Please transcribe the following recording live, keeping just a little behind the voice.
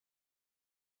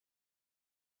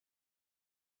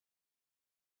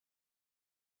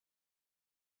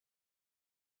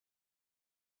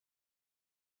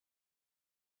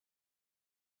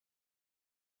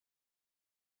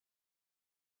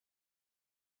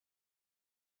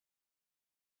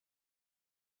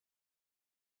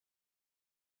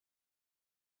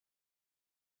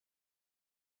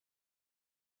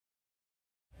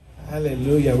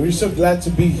Hallelujah. We're so glad to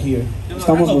be here.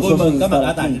 Estamos vui mừng có mặt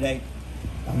ở tại đây.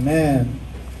 Amen.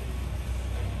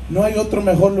 No hay otro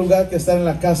mejor lugar que estar en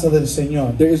la casa del Señor.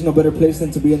 There is no better place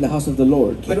than to be in the house of the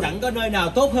Lord. Và chẳng có nơi nào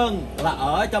tốt hơn là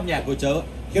ở trong nhà của Chúa.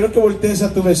 Quiero que voltees a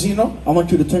tu vecino. I want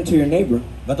you to turn to your neighbor.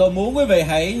 Và tôi muốn quý vị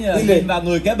hãy nhìn vào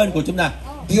người kế bên của chúng ta.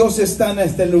 Dios está en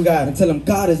este lugar. And tell them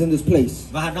God is in this place.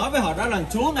 Và nói với họ đó là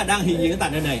Chúa Ngài đang hiện diện tại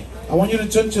nơi này. I want you to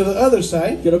turn to the other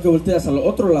side. Quiero que voltees al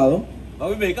otro lado. Và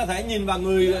quý vị có thể nhìn vào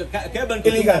người kế bên của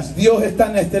Y chúng ta. digas, Dios está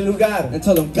en este lugar. And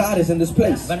tell them God is in this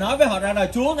place. Và nói với họ rằng là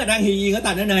Chúa Ngài đang hiện diện ở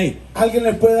tại nơi này. Alguien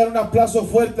le puede dar un aplauso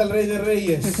fuerte al Rey de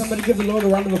Reyes. Can somebody give the Lord a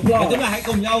round of Và applause? chúng ta hãy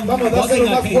cùng nhau Vamos, có tiếng dáselo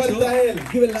ngợi más khen Chúa. fuerte a Él.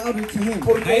 Give it louder to Him.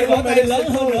 Porque Hãy Él vỗ lo tay merece lớn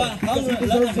hơn todo. nữa. Because He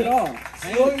deserves it all. Si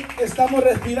hoy estamos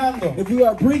respirando, If we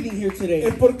are breathing here today,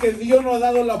 es porque Dios nos ha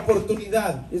dado la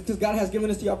oportunidad. it's because God has given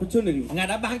us the opportunity. Ngài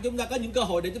đã ban chúng ta có những cơ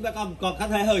hội để chúng ta còn có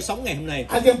thể hơi sống ngày hôm nay.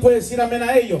 Alguien puede decir amén a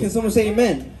ello. Can someone say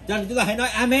amen? Cho nên chúng ta hãy nói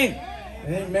Amen.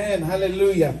 Amen,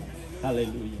 aleluya.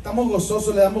 Hallelujah. Estamos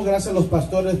gozosos, le damos gracias a los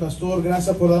pastores. Pastor,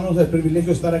 gracias por darnos el privilegio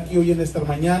de estar aquí hoy en esta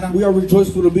mañana. We are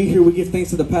rejoiceful to be here. We give thanks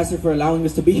to the pastor for allowing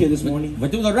us to be here this morning. Và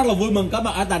chúng tôi rất là vui mừng có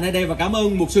mặt ở tại nơi đây và cảm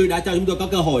ơn mục sư đã cho chúng tôi có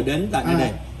cơ hội đến tại nơi đây.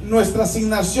 Nuestra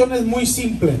asignación es muy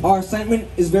simple. Our assignment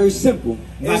is very simple.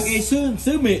 Và cái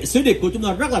sứ điệp của chúng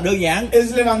tôi rất là đơn giản.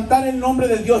 Es levantar el nombre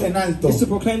de Dios en alto. It's to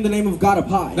proclaim the name of God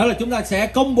up high. Đó là chúng ta sẽ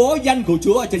công bố danh của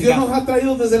Chúa ở trên Dios nos cao. ha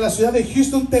traído desde la ciudad de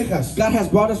Houston, Texas, God has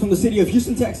brought us from the city of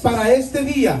Houston, Texas, para este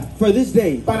día, for this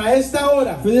day, para esta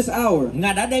hora, for this hour,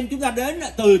 Ngài đã đem chúng ta đến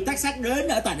từ Texas đến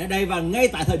ở tại nơi đây và ngay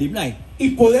tại thời điểm này. y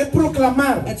poder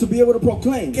proclamar and to be able to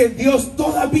proclaim que Dios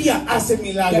todavía hace that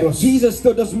milagros. Jesus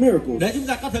still does miracles. Để chúng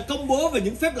ta có thể công bố về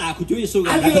những phép lạ của Chúa Giêsu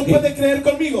Ngài đã ¿Alguien lo thực hiện. puede creer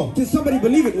conmigo? Can somebody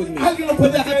believe it with me? ¿Alguien lo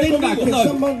puede Chúng ta creer tin vào conmigo? chúng Can tôi.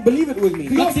 someone believe it with me?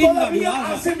 Dios tin vào todavía điều đó.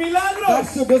 hace God milagros.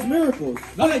 still does miracles.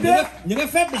 Đó là những cái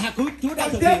phép lạ của Chúa đã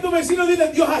thực Voltea a hiện. tu vecino y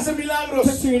dile, Dios hace Turn milagros.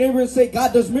 to your neighbor and say,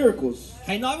 God does miracles.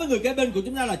 Hãy nói với người kế bên của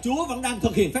chúng ta là Chúa vẫn đang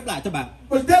thực hiện phép lạ cho bạn.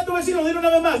 Voltea a tu vecino y dile una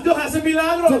vez más, Dios hace Turn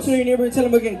milagros. to your neighbor and tell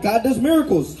him again, God does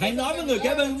miracles. Hãy nói với người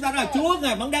kế bên chúng ta là Chúa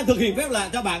Ngài vẫn đang thực hiện phép lạ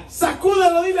cho bạn.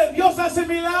 Sacúdalo, dile, Dios hace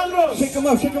milagros. Shake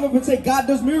him up and say, God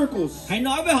does miracles. Hãy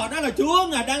nói với họ đó là Chúa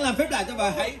Ngài đang làm phép lạ cho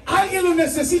bạn. Hãy Alguien lo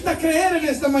necesita creer en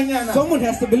esta mañana. Someone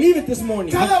has to believe it this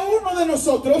morning. Cada uno de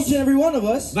nosotros Each and every one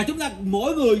of us và chúng ta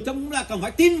mỗi người trong chúng ta cần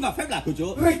phải tin vào phép lạ của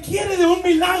Chúa. requiere de un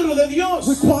milagro de Dios.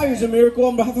 requires a miracle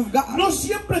on behalf of God. No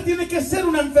siempre tiene que ser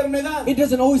una enfermedad. It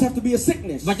doesn't always have to be a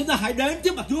sickness. Và chúng ta hãy đến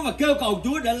trước mặt Chúa và kêu cầu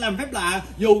Chúa để làm phép lạ,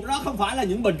 dù đó không phải là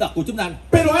những bệnh tật của chúng ta.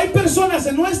 Pero hay personas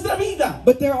en nuestra vida,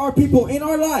 But there are people in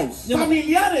our lives,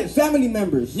 familiares, family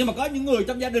members, Nhưng mà có những người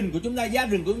trong gia đình của chúng ta, gia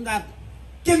đình của chúng ta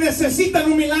que necesitan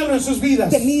un milagro en sus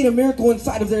vidas. that need a miracle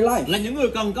inside of their life. là những người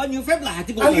cần có những phép lạ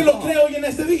trên cuộc ¿Alguien đời lo của cree họ. hoy en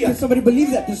este día? Can somebody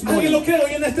believe that this ¿Alguien morning? lo cree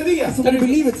hoy en este día? Can somebody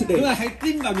believe it Chúng today? ta hãy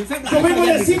tin vào những phép lạ Yo trong vengo a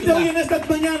gia đình của decirte chúng hoy ta. en esta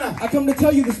mañana I come to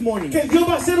tell you this morning que Dios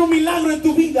va a hacer un milagro en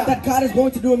tu vida. that God is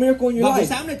going to do a miracle in your Và buổi life.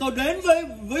 sáng nay tôi đến với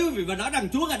quý vị và nói rằng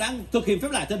Chúa Ngài đang thực hiện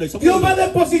phép lạ trên đời sống của Dios quý va vị. a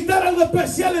depositar algo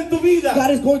especial en tu vida. God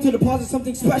is going to deposit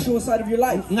something special inside of your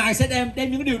life Ngài sẽ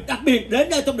đem những điều đặc biệt đến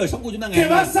đây trong đời sống của chúng ta ngày Que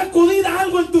hôm va a nay. sacudir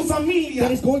algo en tu familia.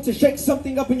 that is going to shake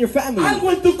something up in your family, Algo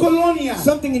en tu colonia.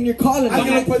 something in your colony.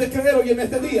 ¿Alguien lo puede creer hoy en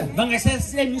este día? Và Ngài sẽ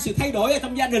đem những sự thay đổi ở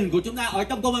trong gia đình của chúng ta, ở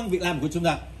trong công ăn việc làm của chúng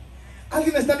ta.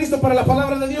 ¿Alguien está listo para la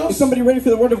palabra de Is Dios? somebody ready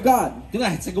for the word of God? Chúng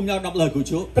ta sẽ cùng nhau đọc lời của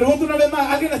Chúa. Pregunto una vez más,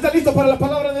 ¿alguien está listo para la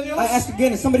palabra de Dios? I ask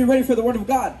again, is somebody ready for the word of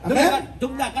God? Amén.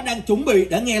 Chúng ta có đang chuẩn bị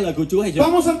để nghe lời của Chúa hay chưa?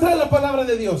 Vamos a entrar a la palabra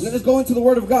de Dios. Let us go into the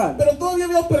word of God. Pero todavía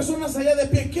veo personas allá de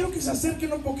pie. Quiero que se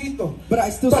acerquen un poquito. But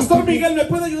I still see Pastor people, Miguel, ¿me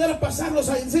puede ayudar a pasarlos?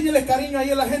 Enséñale cariño ahí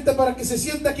a la gente para que se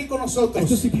sienta aquí con I still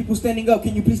nosotros. see people standing up.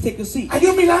 Can you please take a seat? Hay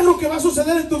un milagro que va a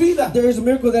suceder en tu vida. There is a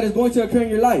miracle that is going to occur in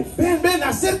your life. Ven, ven,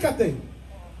 acércate.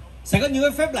 Sẽ có những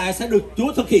cái phép lạ sẽ được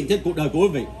Chúa thực hiện trên cuộc đời của quý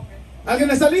vị. ¿Alguien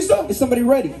está listo? Is somebody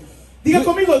ready? Diga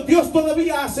conmigo, Dios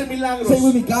todavía hace milagros. Say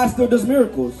with me, God still does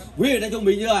miracles. Quý vị đã chuẩn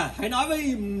bị chưa? Hãy nói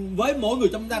với mỗi người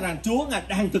trong chúng ta rằng Chúa Ngài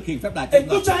đang thực hiện phép lạ trên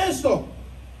chúng ta. Escucha esto.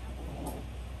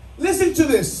 Listen to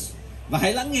this. Và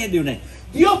hãy lắng nghe điều này.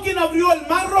 Dios quien abrió el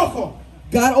mar rojo.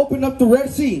 God opened up the Red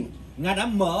Sea, Ngài đã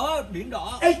mở biển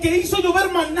đỏ. El que hizo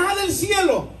llover maná del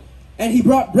cielo. and He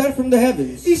brought bread from the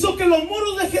heavens. Hizo que los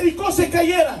muros de Jericó se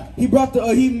cayeran.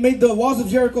 He made the walls of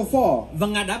Jericho fall. Và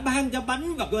Ngài đã ban cho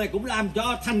bánh và Ngài cũng làm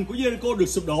cho thành của Jericho được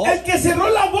sụp đổ. El que cerró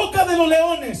la boca de los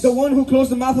leones. The one who closed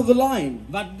the mouth of the lion.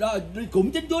 Và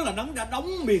cũng chính Chúa là đã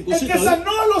đóng miệng của El sư que tử.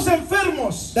 sanó a los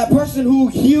enfermos. That person who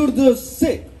healed the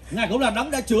sick. Ngài cũng là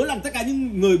đấng đã chữa lành tất cả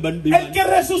những người bị El bệnh. que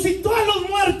resucitó a los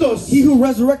muertos. He who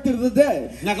resurrected the dead.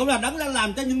 Ngài cũng là đấng đã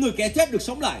làm cho những người kẻ chết được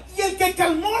sống lại. Y el que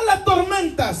calmó las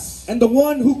tormentas. And the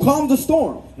one who calmed the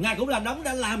storm. Ngài cũng là đấng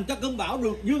đã làm cho cơn bão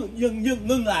được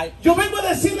ngưng lại. Yo vengo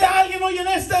a decirle a alguien hoy en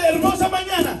esta hermosa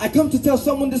mañana. I come to tell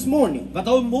someone this morning. Và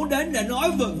tôi muốn đến để nói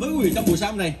với quý vị trong buổi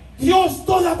sáng này. Dios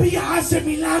todavía hace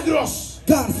milagros.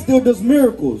 God still does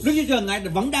miracles. Đức Chúa Trời Ngài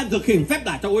vẫn đang thực hiện phép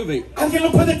lạ cho quý vị. ¿Alguien lo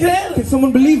puede creer? Can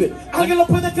someone believe it? ¿Alguien lo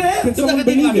puede creer? Can Chúng ta có someone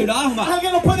tin vào believe điều it? đó không ạ?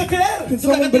 ¿Alguien lo puede creer? Can Chúng ta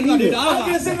có someone tin vào believe điều it? đó không ạ?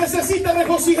 Alguien se necesita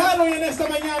regocijar hoy en esta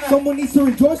mañana. Someone needs to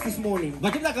rejoice this morning. Và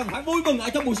chúng ta cần phải vui mừng ở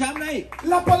trong buổi sáng này.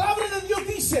 La palabra de Dios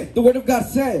dice The word of God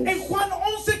says en Juan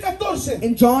 11:14.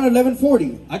 in John 11:40.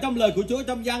 Ở trong lời của Chúa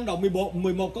trong Giăng đoạn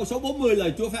 11 câu số 40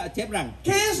 lời Chúa phải chép rằng.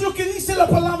 ¿Qué es lo que dice la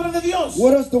palabra de Dios?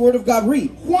 What does the word of God read?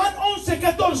 Juan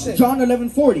 11:14. John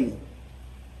 11:40.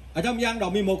 Ở trong Giăng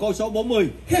đoạn 11 câu số 40.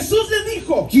 Jesús le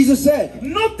dijo, Jesus said,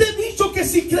 no te he dicho que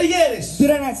si creyeres, did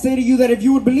I not say to you that if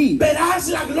you would believe, verás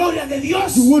la gloria de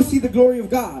Dios. you would see the glory of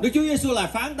God? Đức Chúa Giêsu lại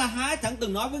phán ta há chẳng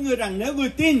từng nói với ngươi rằng nếu ngươi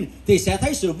tin thì sẽ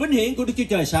thấy sự vinh hiển của Đức Chúa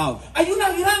Trời sao? Hay una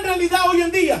gran realidad hoy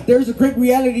en día. There is a great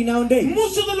reality nowadays.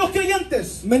 Muchos de los creyentes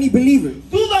Many believers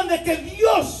dudan de que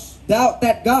Dios doubt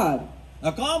that God.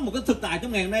 Có một cái thực tại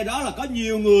trong ngày hôm nay đó là có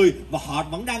nhiều người và họ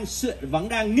vẫn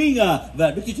đang nghi ngờ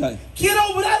về Đức Chúa Trời. quiere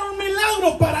obrar un milagro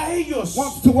para ellos.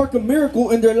 Wants to work a miracle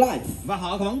in their life. Và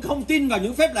họ vẫn không tin vào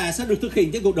những phép lạ sẽ được thực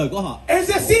hiện trên cuộc đời của họ. Es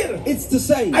decir, It's to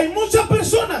say, hay muchas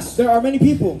personas there are many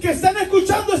people que están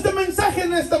escuchando este mensaje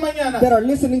en esta mañana that are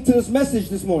listening to this message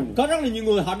this morning. Có rất là nhiều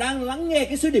người họ đang lắng nghe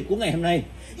cái sứ điệp của ngày hôm nay.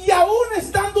 y aún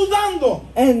están dudando.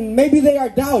 And maybe they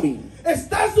are doubting.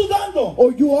 Estás dudando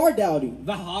Or you are doubting.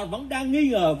 Và họ vẫn đang nghi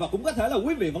ngờ và cũng có thể là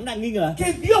quý vị vẫn đang nghi ngờ.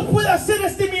 que Dios pueda hacer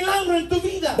este milagro en tu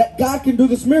vida. That God can do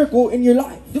this miracle in your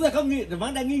life. Chúng ta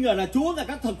vẫn đang nghi ngờ là Chúa là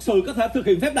thực sự có thể thực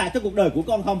hiện phép lạ trong cuộc đời của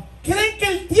con không? Creen que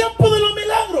el tiempo de los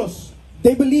milagros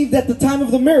They believe that the time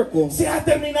of the miracle se ha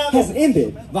terminado. has ended.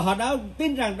 Và họ đã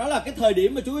tin rằng đó là cái thời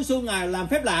điểm mà Chúa Giêsu Ngài làm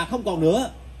phép lạ không còn nữa.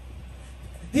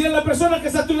 Dile a la persona que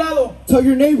está a tu lado, Tell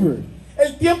your neighbor,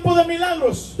 el tiempo de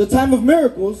milagros the time of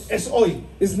miracles es hoy.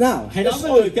 is now. Hãy nói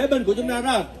với người kế bên của chúng ta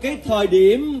đó, cái thời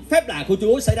điểm phép lạ của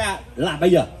Chúa xảy ra là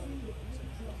bây giờ.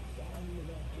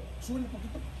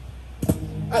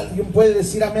 Alguien puede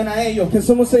decir amén a ello. Can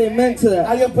someone say amen to that?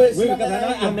 Alguien puede Quý decir vị có amén thể a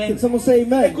nói ello. amen. Can someone say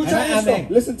amen? Escucha Amén, esto. amén.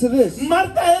 Listen to this.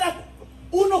 Marta era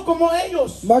uno como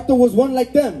ellos, Martha was one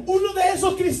like them, uno de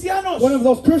esos cristianos. one of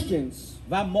those Christians.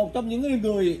 Và một trong những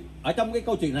người ở trong cái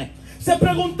câu chuyện này, Se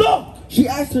preguntó, She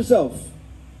asked herself,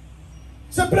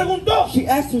 she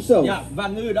asked herself, dạ, và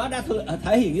người đó đã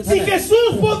thể hiện như thế si này: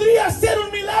 Jesús podría hacer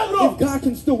un milagro if God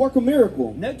can still work a miracle.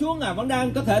 nếu Chúa Ngài vẫn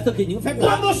đang có thể thực hiện những phép lạ,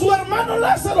 cuando su hermano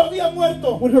Lázaro había muerto.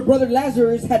 When her brother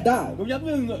Lazarus had died. cũng giống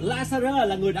như Lazarus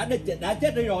là người đã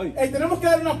chết đi rồi. Hey, tenemos que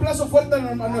dar un aplauso fuerte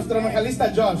a nuestro evangelista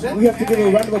Josh. We have to give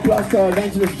a round of applause to our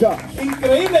evangelist Josh.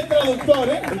 Increíble traductor,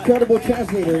 Incredible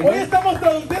translator. Hoy estamos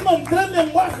traduciendo en 3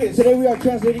 lenguajes: Today we are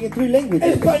translating in 3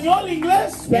 languages. español,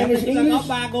 inglés, Spanish, Chúng ta có English,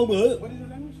 3 ngôn ngữ.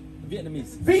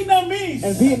 Vietnamese. Vietnamese.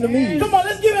 and Vietnamese. Come on,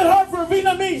 let's give it hard for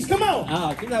Vietnamese. Come on.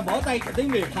 Chúng ta vỗ tay tiếng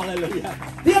Việt, hallelujah.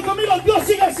 Diga conmigo, Dios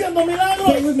sigue haciendo Say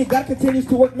milagros. with me, God continues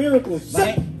to work miracles.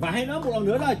 Và hãy nói một lần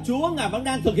nữa là Chúa Ngài vẫn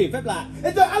đang thực hiện phép lạ.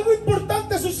 Entonces, algo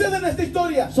importante sucede en esta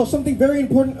historia. So something very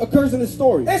important occurs in this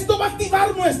story. Esto va a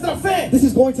activar nuestra fe. This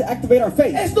is going to activate our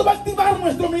faith. Esto va a activar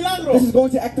nuestro milagro. This is going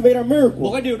to activate our Một miracle.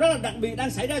 cái điều rất là đặc biệt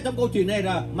đang xảy ra trong câu chuyện này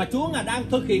là mà Chúa Ngài đang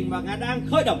thực hiện và Ngài đang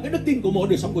khởi động cái đức tin của mỗi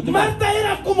đời sống của chúng ta. Marta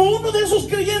era como uno de esos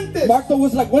creyentes. Martha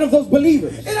was like one of those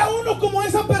believers. Era uno como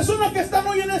esa persona que están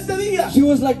hoy en este día. She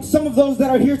was like some of those that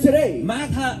are here today.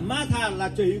 Martha là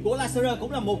chị của Lazarus,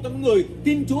 cũng là một trong những người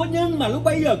tin Chúa, nhưng mà lúc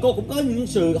bây giờ cô cũng có những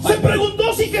sự Se hoài nghi. preguntó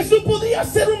si Jesús podía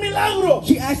hacer un milagro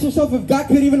She asked herself if God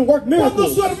could even work cuando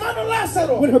miracles su hermano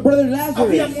Lázaro when her brother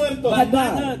había Lazarus muerto. Và had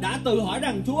Martha died. đã tự hỏi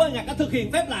rằng Chúa Ngài có thực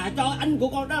hiện phép lạ cho anh của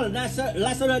con đó là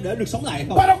Lazarus để được sống lại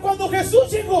không? Para cuando Jesús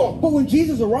llegó But when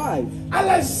Jesus arrived a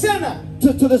la escena,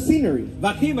 to the scenery,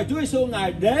 Và khi mà Chúa Giêsu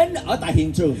Ngài đến ở tại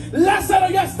hiện trường, Lázaro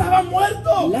ya estaba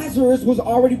muerto. Lazarus was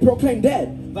already proclaimed dead.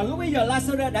 và lúc bây giờ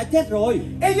Lazarus đã chết rồi,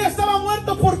 Él ya estaba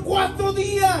muerto por 4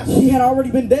 días. He had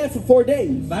already been dead for 4 days.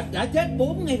 và đã chết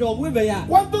 4 ngày rồi quý vị ạ.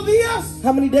 ¿Cuántos días?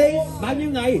 How many days? Bao nhiêu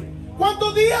ngày?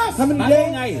 ¿Cuántos días? How many Bao nhiêu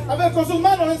days? ngày? A ver, con sus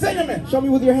manos, enséñame. Show me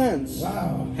with your hands.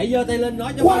 Hãy giơ tay lên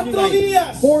nói cho bao nhiêu 4 ngày?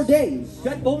 días. 4 days.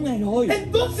 Chết 4 ngày rồi.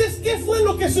 Entonces, ¿qué fue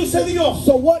lo que sucedió?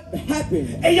 So what happened?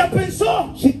 Ella pensó,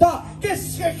 She thought, que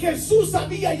Jesús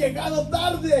había llegado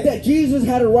tarde. that Jesus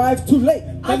had arrived too late.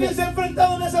 ¿Alguien se ha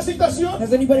enfrentado en esa situación?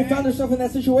 Has anybody found themselves in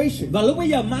that situation? Và lúc bây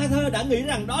giờ Martha đã nghĩ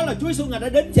rằng đó là Chúa Giêsu Ngài đã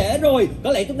đến trễ rồi.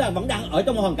 Có lẽ chúng ta vẫn đang ở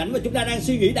trong một hoàn cảnh mà chúng ta đang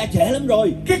suy nghĩ đã trễ lắm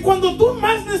rồi. Que cuando tú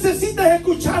más necesitas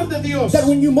escuchar de Dios, That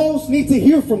when you most need to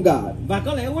hear from God, Và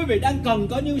có lẽ quý vị đang cần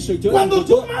có những sự chữa lành cuando của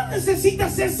tú Chúa. más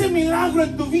necesitas ese milagro en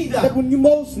tu vida, that when you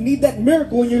most need that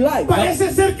miracle in your life,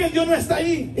 parece ser que Dios no está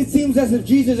ahí. it seems as if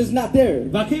Jesus is not there.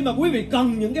 Và khi mà quý vị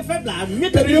cần những cái phép lạ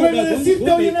nhất Pero trong yo cuộc vengo a đời của decirte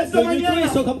quý hoy vị, en esta dường như Chúa mañana,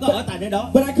 Giêsu không có ở tại nơi đó.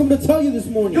 But I come to tell you this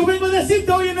morning, Yo vengo a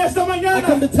decirte hoy en esta I come mañana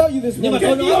to tell you this Nhưng mà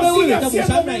morning, tôi que nói với Dios quý vị sigue trong buổi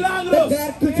haciendo sáng này, that milagros.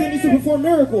 God continues to perform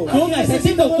miracles. Chúa Ngài sẽ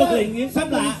tiếp tục thực hiện những phép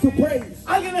Someone lạ. needs to praise.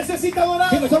 Alguien necesita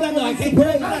adorar. Khi mà chúng ta ngồi khen Chúa,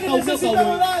 chúng ta Alguien cầu necesita nguyện,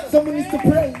 adorar. Someone needs to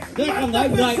praise. chúng ta cần ngợi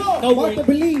cầu nguyện Martha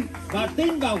believed. và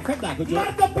tin vào phép lạ của Chúa.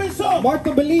 Marta pensó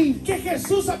Martha believed que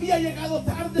Jesús había llegado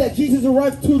tarde. that Jesus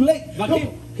arrived too late. Và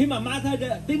khi mà Martha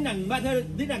tin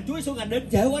rằng Chúa Giêsu Ngài đến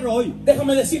trễ quá rồi.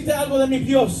 Déjame decirte algo de mi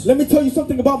Dios. Let me tell you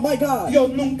something about my God. Dios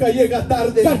nunca llega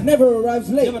tarde. God never arrives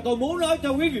late. Nhưng mà tôi muốn nói cho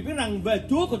quý vị biết rằng về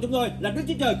Chúa của chúng tôi là Đức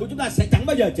Chúa Trời của chúng ta sẽ chẳng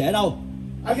bao giờ trễ đâu.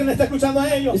 ¿Alguien está escuchando a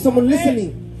ellos? Is someone listening?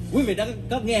 Quý vị đã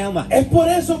có nghe không ạ? Es por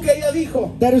eso que ella dijo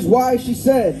That is why she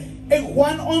said en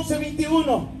Juan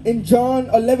 11:21, in John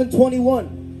 11:21,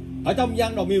 Ở trong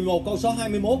Giăng đoạn 11 câu số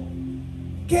 21,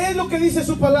 ¿qué es lo que dice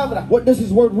su palabra? what does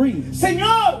his word read?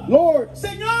 Señor, Lord,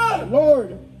 Señor, Lord,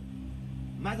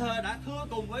 Martha đã thưa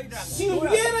cùng với rằng si Chúa đã-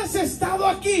 hubieras estado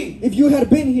aquí, if you had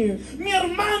been here, mi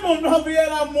hermano no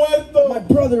hubiera muerto. my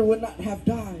brother would not have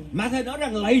died. Martha nói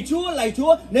rằng lạy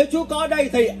Chúa, nếu Chúa có đây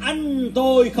thì anh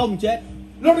tôi không chết.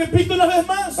 Lo repito una vez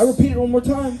más. I repeat it one more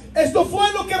time. Esto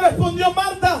fue lo que respondió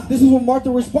Marta. This is what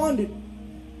Martha responded.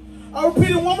 I'll repeat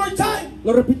it one more time.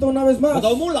 Lo repito una vez Và más.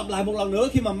 tôi muốn lặp lại một lần nữa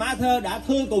khi mà Martha đã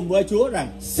thưa cùng với Chúa rằng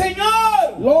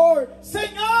Señor, Lord,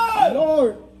 Señor,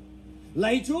 Lord,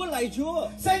 lạy Chúa,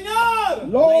 Señor.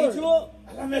 lạy Lord. Chúa.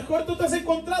 A lo mejor tú te has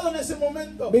encontrado en ese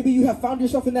momento. Maybe you have found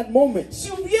yourself in that moment. Si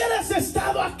hubieras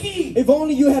estado aquí, If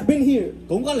only you had been here,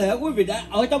 Cũng có lẽ quý vị đã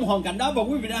ở trong hoàn cảnh đó và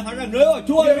quý vị đang hỏi rằng nếu mà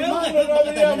Chúa mi nếu hermano Ngài no không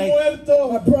có tại habría đây, muerto.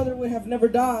 my brother would have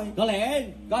never died.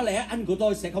 có lẽ anh của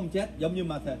tôi sẽ không chết giống như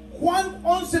Martha. Juan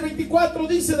 11:24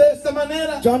 dice de esta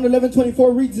manera. John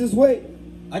 11:24 reads this way.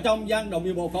 Ở trong Giăng đoạn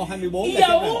 11 câu 24 Y là chép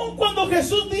rằng, aún cuando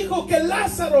Jesús dijo que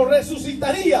Lázaro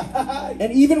resucitaría,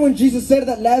 And even when Jesus said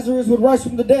that Lazarus would rise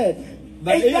from the dead,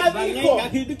 và Ella ngay dijo- cả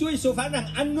khi Đức Chúa Giêsu phán rằng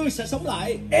anh ngươi sẽ sống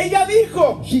lại, ella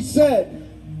dijo, she said,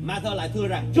 Martha lại thưa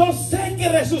rằng yo sé que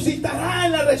resucitará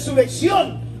en la resurrección.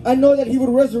 I know that he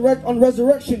would resurrect on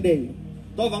resurrection day,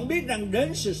 tôi vẫn biết rằng đến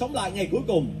sự sống lại ngày cuối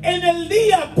cùng, En el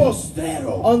día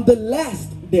postrero. on the last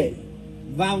day.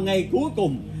 vào ngày cuối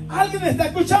cùng. ¿Alguien está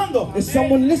escuchando? Is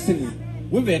someone listening?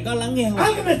 Quý vị có lắng nghe không?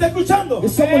 ¿Alguien está escuchando?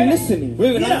 Is someone listening? Quý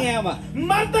vị lắng nghe Mira, không ạ?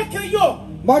 Marta creyó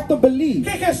Martha believed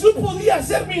que Jesús podía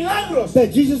hacer milagros that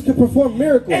Jesus could perform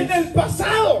miracles en el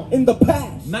pasado. in the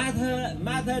past,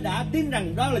 Martha đã tin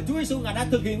rằng đó là Chúa Giêsu Ngài đã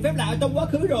thực hiện phép lạ ở trong quá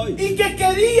khứ rồi. Y que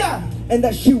quería and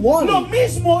that she lo wanted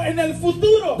mismo en el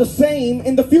futuro. the same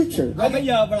in the future. Và bây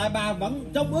giờ lại bà vẫn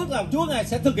trong ước là Chúa Ngài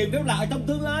sẽ thực hiện phép lạ ở trong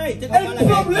tương lai, chứ không El phải là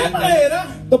ngày problema nay. era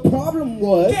The problem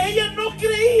was que ella no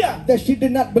creía that she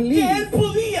did not que believe él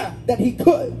podía. that he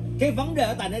could Cái vấn đề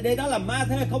ở tại đây đó là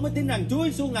Martha không có tin rằng Chúa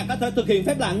Giêsu Ngài có thể thực hiện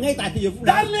phép lạ ngay tại thời điểm phút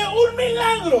này Darle un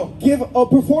milagro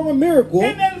perform a miracle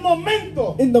en el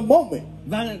momento. in the moment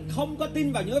và không có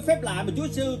tin vào những phép lạ mà Chúa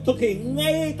Giêsu thực hiện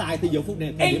ngay tại thời điểm phút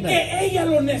này. Thời En điểm que này. ella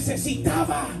lo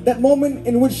necesitaba. that moment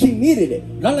in which she needed it.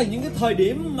 Đó là những cái thời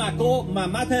điểm mà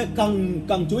Martha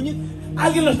cần Chúa nhất.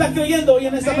 ¿Alguien lo está creyendo hoy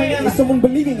en esta mañana? Is someone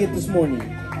believing it this morning?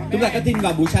 Chúng ta có tin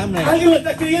vào buổi sáng này. ¿Alguien lo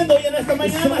está creyendo hoy en esta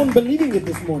Is someone mañana? believing it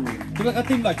this morning? Chúng ta có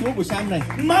tin vào Chúa buổi sáng này.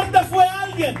 Marta fue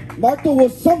alguien Martha was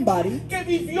somebody que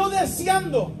vivió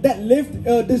deseando that lived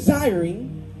desiring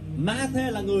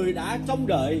Martha là người đã trông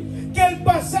đợi que el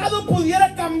pasado pudiera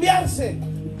cambiarse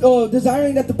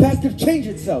desiring that the past could change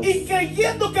itself y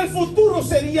creyendo que el futuro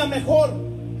sería mejor.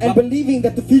 and believing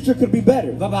that the future could be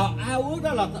better. và vào ao ước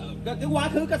đó là cái quá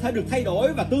khứ có thể được thay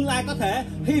đổi và tương lai có thể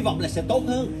hy vọng là sẽ tốt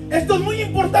hơn. Esto es muy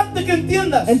importante que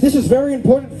entiendas. And this is very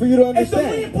important for you to Esto es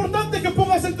muy understand. importante que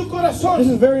pongas en tu This corazón.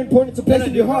 is very important to Đây place là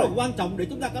in điều your rất là heart. quan trọng để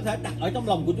chúng ta có thể đặt ở trong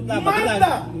lòng của chúng ta và chúng Martha.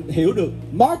 ta hiểu được.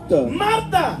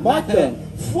 Martha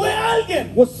Fue alguien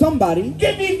was somebody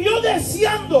que vivió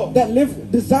deseando that lived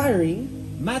desiring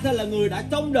Martha là người đã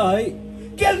trông đợi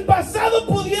que el pasado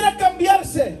pudiera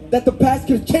cambiarse that the past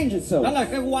could change itself đó là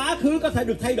cái quá khứ có thể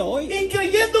được thay đổi y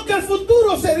creyendo que el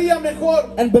futuro sería mejor.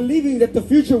 and believing that the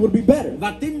future would be better.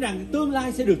 và tin rằng tương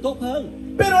lai sẽ được tốt hơn.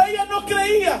 Pero ella no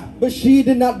creía But she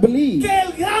did not believe que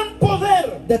el gran poder,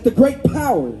 that the great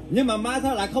power, Nhưng mà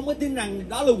Martha lại không có tin rằng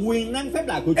đó là quyền năng phép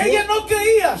lạ của Chúa. ella no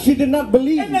creía she did not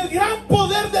believe en el gran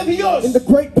poder de Dios in the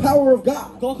great power of God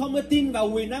Cô không có tin vào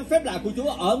quyền năng phép lạ của Chúa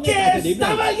ở ngay que tại thời điểm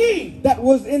estaba này. allí that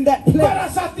was in that place para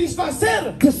satisfacer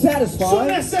to su satisfy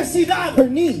necesidad her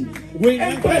need Quyền en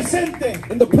năng phép presente.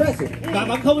 in the present. và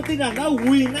vẫn không có tin rằng đó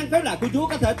là quyền năng phép lạ của Chúa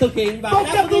có thể thực hiện và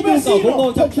Toca đáp ứng tu cái nhu cầu của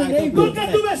cô trong touch your tại thời neighbor. điểm Toca a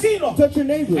này. tu vecino. Touch your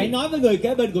neighbor Hãy nói với người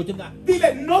kế bên của chúng ta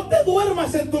Dile, no te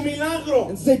duermas en tu milagro.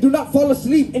 and say, do not fall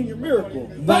asleep in your miracle.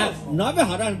 và nói với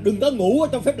họ rằng đừng có ngủ ở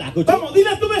trong phép lạ của Chúa. Vamos, dile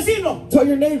a tu vecino, Tell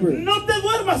your neighbor, no te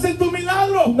duermas en tu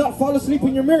milagro. do not fall asleep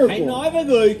in your Hãy miracle. nói với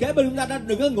người kế bên chúng ta rằng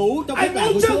đừng có ngủ trong phép lạ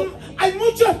của Chúa. Hay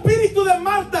mucho espíritu de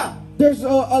Marta There's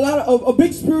a lot of a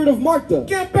big spirit of Martha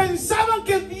que pensaban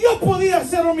que Dios podía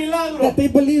hacer un milagro. that they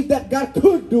believed that God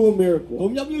could do a miracle.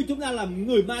 Cũng giống như chúng ta là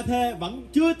người Ma-thê vẫn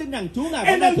chưa tin rằng Chúa Ngài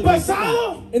vẫn En đang el thực hiện phép lạ.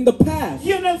 In pasado the past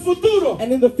y en el futuro.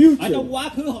 and in the Ở future, trong quá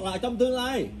khứ hoặc là trong tương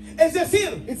lai. Es decir,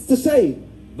 it's to say,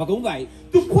 Và cũng vậy,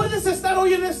 tú puedes estar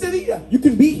hoy en este día you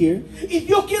can be here y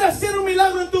Dios quiere hacer un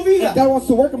milagro en tu vida. and God wants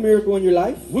to work a miracle in your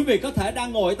life. quý vị có thể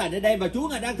đang ngồi tại đây và Chúa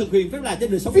Ngài đang thực hiện phép lạ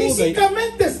trên đời sống của quý vị.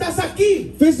 Físicamente estás aquí,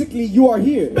 Physically, you are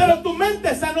here, pero tu mente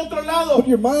está en otro lado. but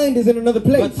your mind is in another Và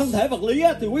place. thân thể vật lý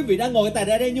á, thì quý vị đang ngồi tại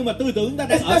đây nhưng mà tư tưởng ta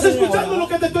đang ở ¿Estás nơi nào escuchando lo đó.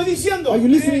 que te estoy diciendo? Are you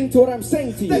listening to what I'm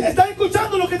saying to you? ¿Estás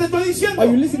escuchando lo que te estoy Are you diciendo?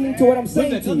 listening to what I'm Quý vị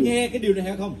saying có to you? nghe cái điều này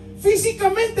hay không?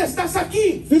 Físicamente estás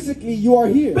aquí, Physically, you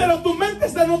are here, pero tu mente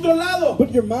está en otro lado. but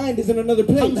your mind is in another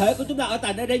Thân thể place. của chúng ta ở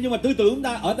tại đây nhưng mà tư tưởng chúng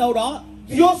ta ở đâu đó.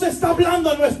 Dios está hablando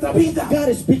a nuestra vida. God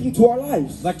is speaking to our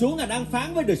lives. Và Chúa Ngài đang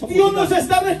phán với đời sống của Dios chúng nos ta.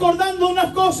 está recordando una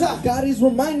cosa. God is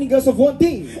reminding us of one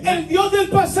thing. El Dios del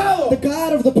pasado, The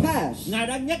God of the past, Ngài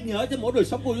đang nhắc nhở cho mỗi đời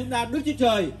sống của chúng ta, Đức Chúa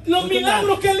Trời. los của chúng ta,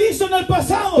 milagros que Él hizo en el the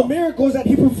pasado, miracles that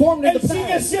He performed in Él the sigue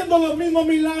past, siendo los mismos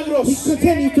He milagros.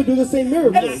 continues to do the same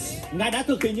miracles. Ngài đã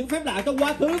thực hiện những phép lạ trong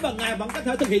quá khứ và Ngài vẫn có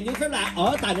thể thực hiện những phép lạ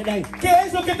ở tại nơi đây. ¿Qué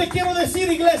es lo que te quiero decir,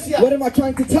 iglesia? What am I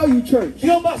trying to tell you, church?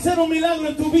 Dios va a hacer un milagro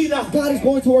en tu vida. God is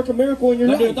going to work a miracle in your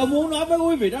Và điều life. tôi muốn nói với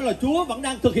quý vị đó là Chúa vẫn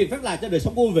đang thực hiện phép lạ cho đời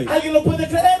sống của quý vị. ¿Alguien lo puede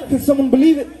creer? Can someone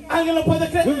believe it? ¿Alguien lo puede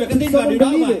Quý vị creer? có tin vào điều Someone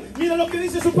đó believe mà? it? Mira lo que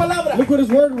dice su palabra. Look what His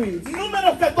word reads.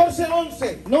 Números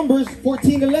 14:11. Numbers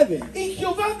 14:11. Y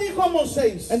Jehová dijo a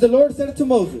Moisés. And the Lord said it to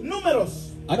Moses. Números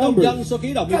Ở trong Numbers. dân số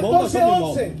ký đoạn 14 và số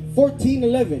 11. 14:11.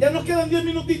 14:11. Ya nos quedan 10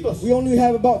 minutitos. We only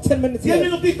have about 10 minutes 10 left.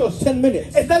 minutitos. 10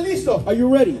 minutes. ¿Estás listo? Are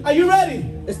you ready? Are you ready?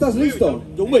 ¿Estás listo?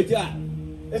 Chuẩn bị chưa ạ?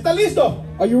 ¿Estás listo?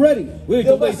 Are you ready? Quý vị Dios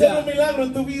chuẩn va bị a chưa hacer un ạ? milagro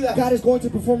en tu vida. God is going to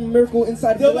perform a miracle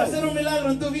inside of Dios your va a life. hacer un milagro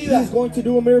en tu He vida. is going to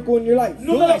do a miracle in your life.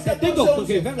 Chúa Ngài Números sẽ tiếp tục thực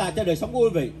hiện 14:11. phép lạ cho đời sống của quý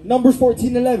vị. Numbers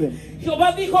 14:11.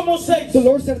 Jehová dijo a Moisés, The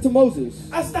Lord said to Moses,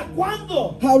 ¿hasta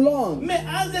cuándo how long me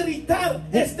has de irritar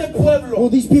este pueblo? will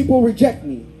these people reject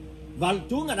me? Và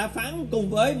Chúa Ngài đã phán cùng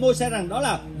với Môi-se rằng đó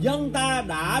là dân ta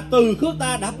đã từ khước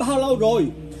ta đã bao lâu rồi.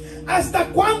 ¿Hasta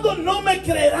cuándo no me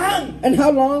creerán? And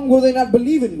how long will they not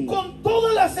believe in me? Con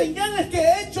todas las señales que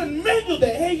he hecho en medio de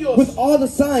ellos. With all the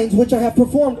signs which I have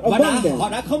performed Và among them. họ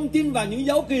đã không tin vào những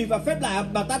dấu kỳ và phép lạ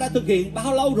mà ta đã thực hiện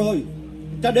bao lâu rồi.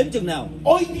 Cho đến chừng nào?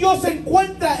 Hoy Dios se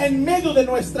encuentra en medio de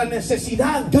nuestra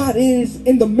necesidad. God is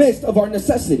in the midst of our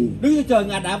necessity. Đức Chúa Trời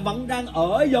Ngài đã vẫn đang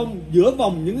ở giữa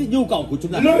vòng những cái nhu cầu của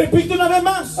chúng ta. Lo repito una vez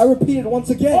más. I repeat it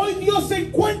once again. Hoy Dios se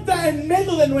encuentra en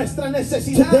medio de nuestra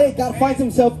necesidad. Today, God finds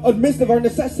Himself in the midst of our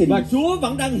necessities. Và Chúa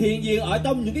vẫn đang hiện diện ở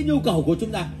trong những cái nhu cầu của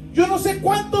chúng ta. Yo no sé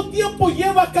cuánto tiempo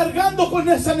lleva cargando con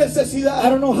esa I necesidad.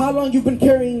 don't know how long you've been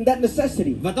carrying that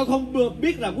necessity. Và tôi không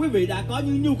biết là quý vị đã có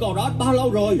những nhu cầu đó bao lâu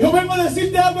rồi. Yo vengo a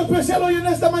decirte algo especial hoy en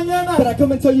esta mañana. But I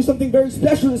come and tell you something very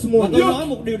special this Và morning. tôi nói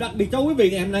một điều đặc biệt cho quý vị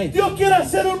ngày hôm nay. Dios quiere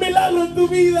hacer un milagro en tu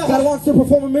vida. God wants to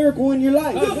perform a miracle in your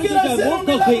life. Đức Chúa Trời muốn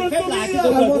thực hiện phép lạ trên cuộc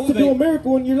God đời của wants quý to do a vị.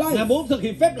 miracle in your Ngài life. muốn thực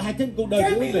hiện phép lạ trên cuộc đời ¿Qué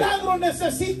của quý vị. milagro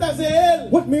necesitas de Él?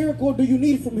 What miracle do you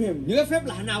need from Him? Những cái phép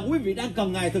lạ nào quý vị đang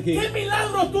cần Ngài thực hiện? ¿Qué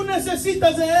milagro tú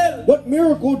necesitas de Él? What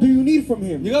miracle do you need from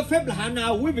Him? Những cái phép lạ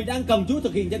nào quý vị đang cần Chúa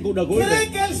thực hiện trên cuộc đời của quý ¿Cree vị?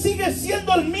 que Él sigue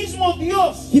siendo el mismo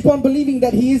Dios? Keep on believing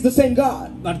that He is the same God.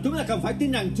 Và chúng ta cần phải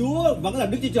tin rằng Chúa vẫn là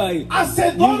Đức Chúa Trời.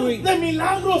 Hacedor de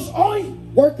milagros hoy.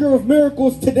 Worker of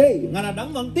miracles today. Ngài là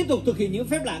đấng vẫn tiếp tục thực hiện những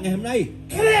phép lạ ngày hôm nay.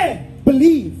 Cree,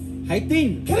 Believe. Hãy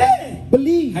tin, cree,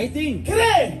 Believe. hãy tin.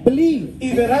 cree. Believe. Y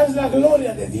verás la gloria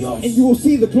de Dios. And you will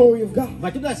see the glory of God. Và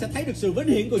chúng ta sẽ thấy được sự vinh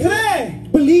hiển của Chúa. Cree.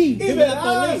 Believe.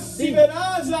 Y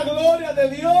verás la gloria de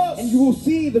Dios. And you will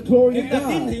see the glory Khi of chúng ta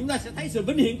tin thì God. chúng ta sẽ thấy sự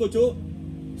vinh hiển của Chúa.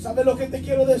 ¿Sabe lo que te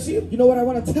quiero decir? You know what I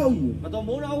want to tell you? Và tôi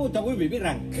muốn nói cho quý vị biết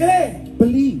rằng Cree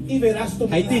Believe. y verás tu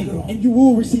Hãy tin. milagro. And you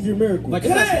will receive your miracle. và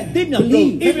chúng ta sẽ Cree. tiếp nhận được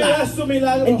Believe. Y phép lạ. verás tu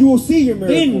milagro. And you will see your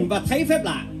Tin miracle. và thấy phép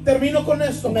lạ. Termino con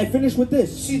esto. And I finish with this.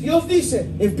 Si Dios dice,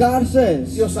 If God says,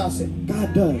 Dios hace. God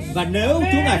does. Và nếu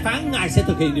Chúa Ngài phán, Ngài sẽ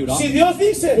thực hiện điều đó. Si Dios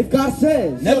dice, If God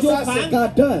says, Nếu Chúa Dios hace. phán, God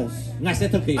does. Ngài sẽ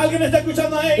thực hiện. ¿Alguien está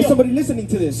escuchando a Is ellos? somebody listening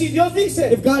to this? Si Dios dice,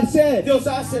 If God said, Dios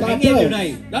hace. Hãy God nghe điều does.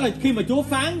 này, đó là khi mà Chúa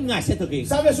phán, Ngài sẽ thực hiện.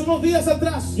 Sabes, unos días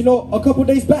atrás You know, a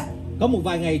couple days back, Có một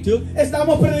vài ngày trước,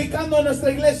 estábamos predicando en nuestra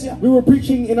iglesia we were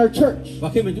preaching in our church. và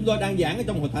khi mà chúng tôi đang giảng ở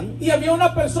trong hội thánh, y había una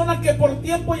persona que por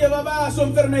tiempo llevaba su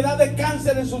enfermedad de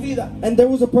cáncer en su vida. And there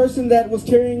was a person that was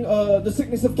carrying the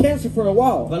sickness of cancer for a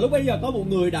while. và lúc bấy giờ có một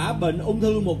người đã bệnh ung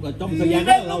thư trong thời gian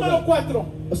rất là Nivel lâu número rồi, 4,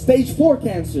 A stage 4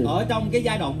 cancer. ở trong cái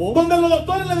giai đoạn 4. donde los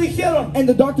doctores le dijeron, And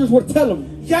the doctors would tell him,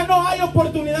 ya no hay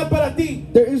oportunidad para ti.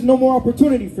 there is no more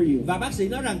opportunity for you. Và bác sĩ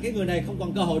nói rằng cái người này không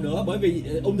còn cơ hội nữa bởi vì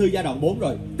ung thư giai đoạn 4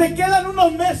 rồi. Te quedan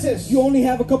unos meses. You only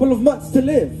have a couple of months to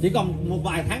live. Chỉ còn một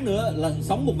vài tháng nữa là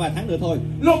sống một vài tháng nữa thôi.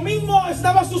 Lo mismo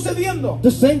estaba sucediendo The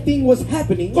same thing was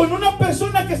happening con una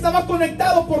persona que estaba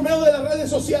conectado por medio de las redes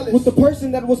sociales. with the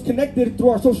person that was connected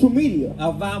through our social media.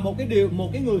 Và một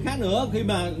cái người khác nữa, khi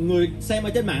mà người xem ở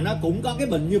trên mạng nó cũng có cái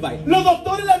bệnh như vậy. Los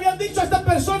doctores le habían dicho a esta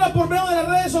persona por medio de las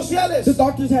redes sociales, The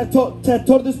doctors had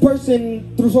told this person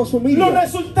through social los media,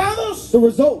 resultados the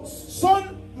results son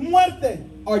muerte.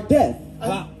 are death.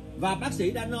 Và bác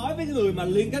sĩ đã nói với cái người mà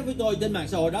liên kết với tôi trên mạng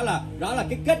xã hội, đó là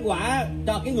cái kết quả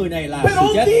cho cái người này là Pero sự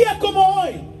un chết. día como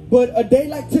hoy, But a day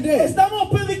like today, estamos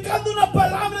predicando una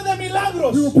palabra de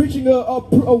milagros. we were preaching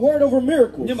a word over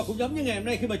miracles. Nhưng mà cũng giống như ngày hôm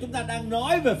nay khi mà chúng ta đang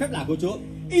nói về phép lạ của Chúa.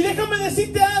 Y déjame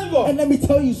decirte algo. And let me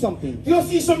tell you something. Dios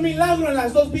hizo el milagro en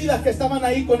las dos vidas que estaban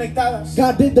ahí conectadas.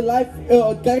 God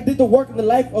did the work in the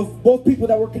life of both people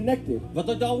that were connected. Và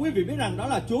tôi cho quý vị biết rằng đó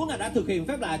là Chúa Ngài đã thực hiện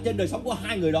phép lạ trên đời sống của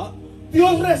hai người đó.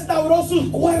 Dios restauró sus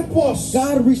cuerpos.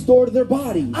 God restored their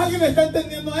body. ¿Alguien está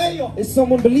entendiendo ello? Is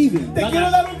someone believing? Te quiero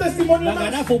dar un testimonio Và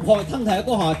Ngài đã más. phục hồi thân thể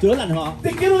của họ, chữa lành họ.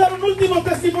 Te quiero dar un último And I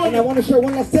testimonio. want to share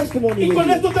one last testimony Y with con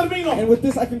you. esto termino. And with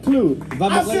this I conclude. Và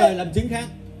một cái lời làm chứng khác,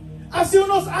 Hace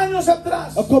unos años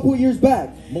atrás, A couple years back,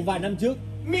 một vài năm trước,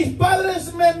 mis padres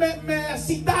me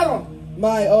citaron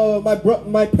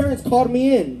my parents called me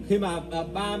in khi mà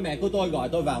ba mẹ của tôi gọi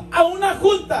tôi vào a una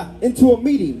junta. into a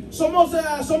meeting. Somos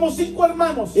 5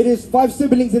 hermanos. It is 5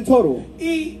 siblings in total.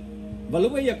 Y và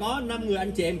lúc bấy giờ có 5 người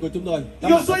anh chị em của chúng tôi.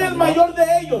 yo soy el mayor de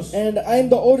ellos. And I am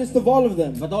the oldest of all of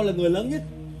them. Và tôi là người lớn nhất.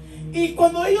 Y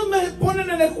cuando ellos me ponen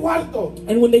en el cuarto,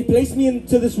 And when they place me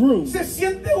into this room, se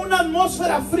siente una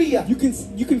atmósfera fría.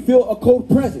 you can feel a cold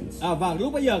presence. Và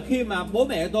lúc bấy giờ khi mà bố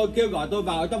mẹ tôi kêu gọi tôi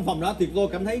vào ở trong phòng đó thì tôi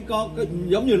cảm thấy có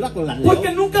giống như rất là lạnh lẽo.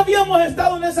 Porque nunca habíamos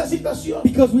estado en esa situación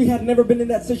Because we had never been in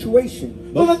that situation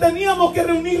donde teníamos que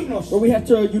reunirnos. where we had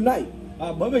to unite.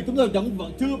 Bởi vì chúng tôi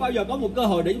vẫn chưa bao giờ có một cơ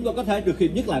hội để chúng tôi có thể được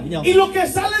hiệp nhất lại với nhau. Y lo que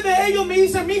sale de ellos me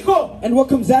dice, mijo, And what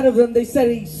comes out of them, they said,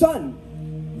 "Hey, son,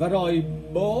 Và rồi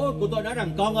bố của tôi nói rằng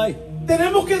con ơi,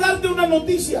 tenemos que darte una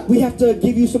noticia. we have to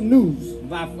give you some news."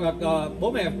 và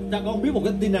bố mẹ cho con biết một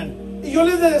cái tin này. Y yo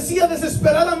les decía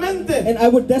desesperadamente, And I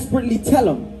would desperately tell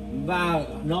them, Và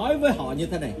nói với họ như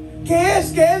thế này: ¿qué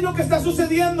es lo que está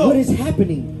sucediendo? what is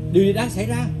happening? điều gì đang xảy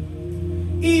ra?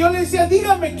 Y yo les decía,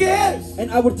 dígame, ¿qué es?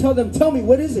 And I would tell them, "Tell me,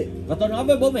 what is it?" Và tôi nói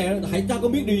với bố mẹ hãy cho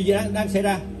con biết điều gì đang xảy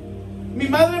ra. Mi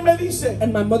madre me dice,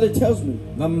 And my mother tells me,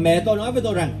 Và mẹ tôi nói với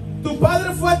tôi rằng tu padre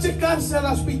fue a checarse al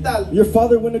hospital "Your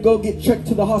father went to go get checked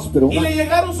to the hospital, y le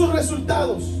llegaron sus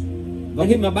resultados. và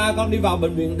khi mà ba con đi vào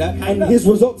bệnh viện đã khai and his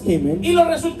results came in, Y los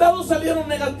resultados salieron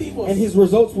negativos. and his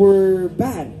results were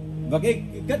bad." và cái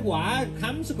kết quả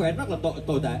khám sức khỏe rất là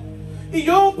tồi tệ. Y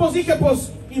yo pues dije, pues,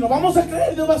 y nos vamos a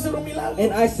creer, Dios va a hacer un milagro.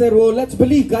 And I said, "Well, let's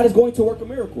believe God is going to work a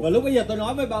miracle." Và lúc bây giờ tôi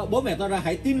nói với bố mẹ tôi rằng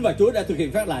hãy tin vào Chúa để thực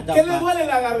hiện phép lạ cho ¿Qué le ba. duele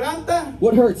la garganta?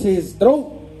 What hurts? His throat,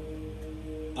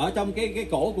 Ở trong cái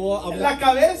cổ của ông đó, ¿La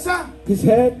cabeza? his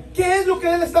head. ¿Qué es lo que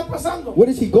él está pasando? What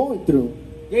is he going through?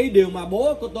 cái điều mà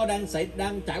bố của tôi đang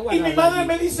trải qua Y mi là madre gì?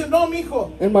 me dice, no, mijo,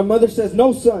 And my mother says,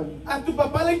 "No, son. a tu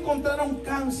papá le encontraron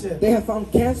cáncer. They have found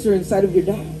cancer inside of your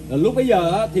dad." Rồi lúc bây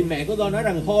giờ á, thì mẹ của tôi nói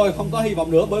rằng thôi không có hy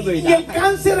vọng nữa bởi vì Y el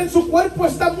cáncer en su cuerpo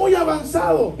está muy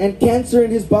avanzado. And cancer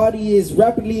in his body is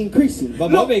rapidly increasing. và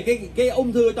bởi vì cái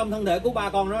ung thư trong thân thể của ba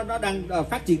con nó đang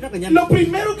phát triển rất là nhanh. Lo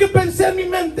primero que pensé en mi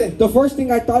mente, The first thing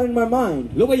I thought in my mind,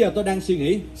 Lúc bây giờ tôi đang suy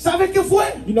nghĩ, ¿sabe qué fue?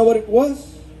 you know what it was?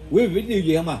 quý vị biết điều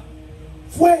gì không ạ?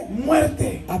 Fue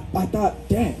muerte. I thought,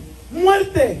 death.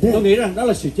 Muerte. Tôi nghĩ rằng đó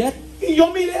là sự chết. Y yo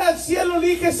miré al cielo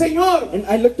y dije, Señor, And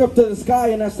I looked up to the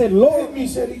sky and I said, "Lord, ten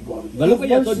misericordia. Và lúc bây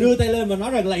giờ tôi đưa tay lên và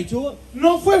nói rằng lạy Chúa, No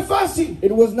fue fácil.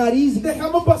 it was not easy.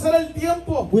 Dejamos pasar el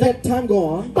tiempo. We let time go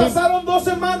on. Pasaron 2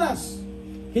 semanas.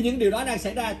 khi những điều đó đang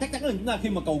xảy ra chắc chắn là chúng ta khi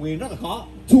mà cầu nguyện rất là khó.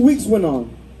 2 weeks went on.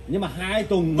 Nhưng mà 2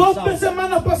 tuần Dos sau,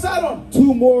 semanas pasaron.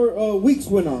 2 more weeks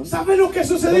went on. ¿Sabe lo que còn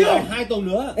sucedió? lại 2 tuần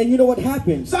nữa, And you know what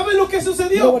happened? ¿Sabe lo que You know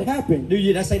sucedió? what happened? điều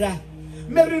gì đã xảy ra?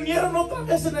 Me reunieron otra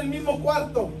vez en el mismo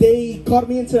cuarto. They called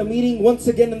me into a meeting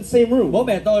once again in the same room. Bố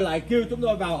mẹ tôi lại kêu chúng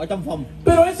tôi vào ở trong phòng.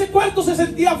 Pero ese cuarto se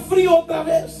sentía frío otra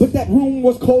vez. But that room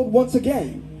was cold once again.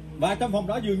 Và trong phòng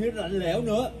đó dường như lạnh lẽo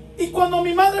nữa. Y cuando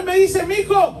mi madre me dice,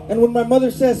 mijo, And when my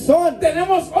mother says, son,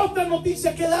 tenemos otra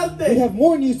noticia que we darte. have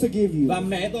more news to give you. Và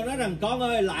mẹ tôi nói rằng con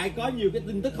ơi, lại có nhiều cái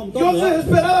tin tức không tốt Yo nữa.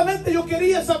 desesperadamente yo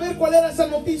quería saber cuál era esa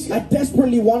noticia. I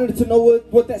desperately wanted to know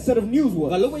what that set of news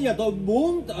Và was. lúc bây giờ tôi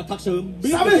muốn thật sự biết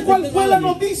cái ¿Sabes tin cuál tức đó fue là la gì.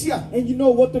 noticia? And you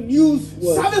know what the news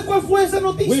was. ¿Sabes cuál fue esa Quý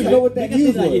noticia? vị know what biết that cái tin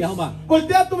news là gì was? không ạ?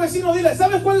 Voltea a tu vecino, dile,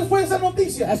 ¿sabes cuál fue esa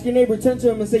noticia? Ask your neighbor, turn to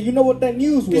him and say, you know what that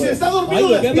news Y si was. está Hỏi dormido,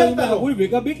 người kế bên despiértalo. quý vị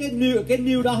có biết cái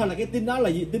news đó hay là cái tin đó là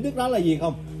gì, tin tức đó là gì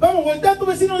không? Vamos, voltea a tu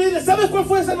vecino, dile, ¿sabes cuál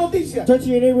fue esa noticia? Turn to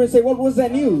your neighbor and say, what was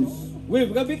that news? Quý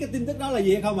vị có biết cái tin tức đó là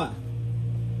gì hay không ạ?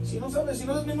 Si no sabes, si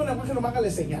no es ningún lenguaje, no hágale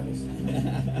señales.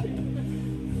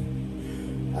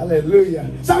 Aleluya.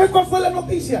 ¿Sabes cuál fue la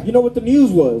noticia? You know what the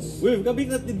news was? Quý vị có biết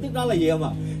cái tin tức đó là gì không ạ?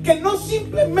 Que no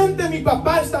simplemente mi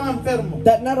papá estaba enfermo,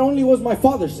 That not only was my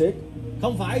father sick,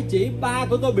 Không phải chỉ ba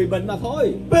của tôi bị bệnh mà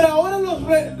thôi. pero ahora los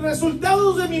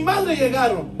resultados de mi madre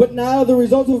llegaron. but now the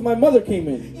results of my mother came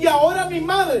in. Y ahora mi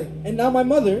madre And now my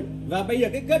mother Và bây giờ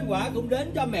cái kết quả cũng đến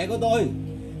cho mẹ của tôi.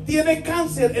 tiene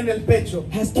cáncer en el pecho.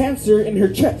 has cancer in her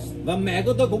chest. Và mẹ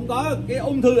của tôi cũng có cái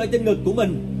ung thư ở trên ngực của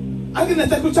mình. ¿Alguien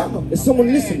está escuchando? Is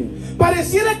someone listening?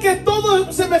 Pareciera que todo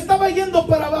se me estaba yendo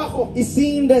para abajo. It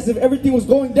seemed as if everything was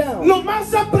going down. Lo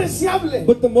más apreciable,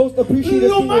 But the most appreciative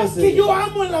lo thing más was que yo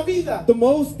amo en la vida, the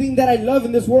most thing that I love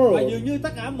in this Và world dường như tất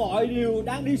cả mọi điều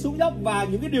đang đi xuống dốc. Và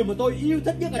những cái điều mà tôi yêu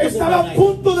thích nhất ở trong cuộc estaba đời a này.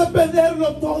 punto de perderlo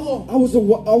todo. I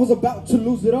was about to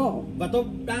lose it all. Và tôi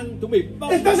đang chuẩn bị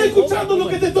 ¿Estás escuchando lo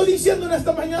que te estoy diciendo en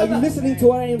esta Are you mañana? listening to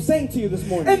what I am saying to you this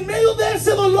morning? En medio de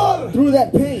ese dolor, Through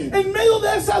that pain, en medio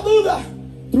de esa duda,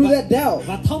 through that doubt,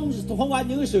 Và thông qua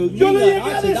những cái sự nghi yo le ngờ llegué đó,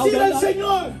 a sự đau decir đớn al đó.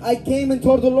 Señor, I came and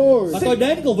told the Lord, Và tôi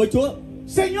đến cùng với Chúa.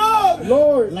 Señor,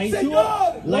 Lord, Lạy Chúa, Señor,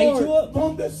 lạy Lord. Chúa.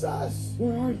 ¿dónde estás?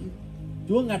 where are you?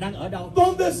 Chúa Ngài đang ở đâu?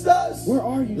 ¿Dónde estás? Where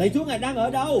are you? Lạy Chúa Ngài đang ở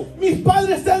đâu? Mis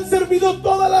padres te han servido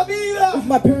toda la vida.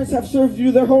 My parents have served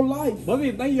you their whole life. Bởi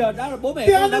vì bây giờ đó là bố mẹ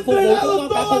Te con han đã phục vụ cho con entregado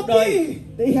cả todo cuộc a đời. ti.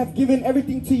 They have given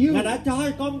everything to you. Ngài đã cho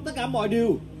con tất cả mọi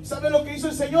điều. ¿Sabe lo que hizo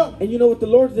el Señor? And you know what the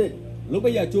Lord did? Lúc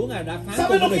bây giờ Chúa Ngài đã phán ¿Sabe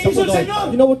cùng lo với que đời sống hizo của el tôi. Señor?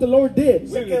 You know what the Lord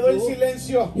did? Se quedó en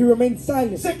silencio. He remained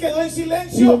silent. Se quedó en He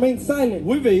silencio. remained silent.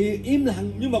 Quý vị im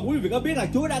lặng, nhưng mà quý vị có biết là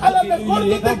Chúa đang A thực lo hiện điều mejor gì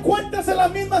no hay te không? encuentras en la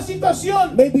misma situación,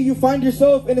 Maybe you find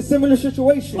yourself in a similar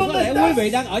situation Có lẽ quý vị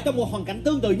đang ở trong một hoàn cảnh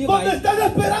tương tự như vậy. donde estás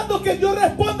esperando que Dios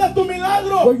responda a tu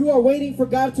milagro. where you are waiting for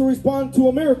God to respond to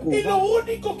a miracle. Y lo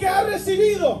único que has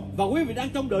recibido, Và quý vị đang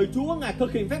trông đợi Chúa Ngài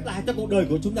thực hiện phép lạ cho cuộc đời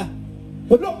của chúng ta.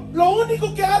 lo único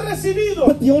que has recibido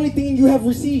But the only thing you have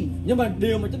received, Nhưng mà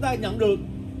điều mà chúng ta nhận được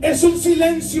es un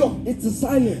silencio. it's a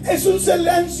silence. Es un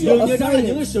silencio dường như đó là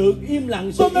những cái sự im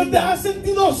lặng, sự donde im te lặng. has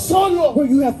sentido solo,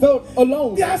 Where you have felt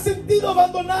alone. te has sentido You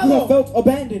have abandonado. felt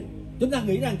abandoned. Chúng ta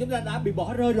nghĩ rằng chúng ta đã bị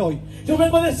bỏ rơi rồi. Yo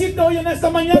vengo a decirte hoy en esta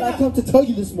But I mañana, come to tell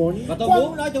you this morning, Và tôi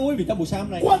muốn nói cho quý vị trong buổi sáng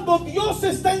hôm nay, cuando Dios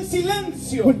está en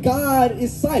silencio, when God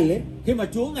is silent, khi mà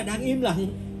Chúa Ngài đang im lặng,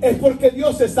 es porque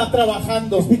Dios está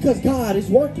trabajando. it's because God is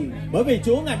working. bởi vì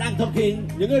Chúa Ngài đang thực hiện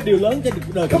những cái điều lớn trên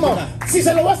cuộc đời của Come chúng on, ta. si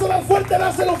se lo vas a dar fuerte,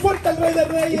 dáselo fuerte al Rey de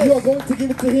If you are Reyes. going to give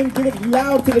it to Him, give it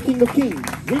loud to the King of Kings.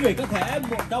 Quý vị có thể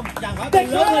một trong tràng pháo tay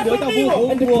lớn hơn nữa trong vua của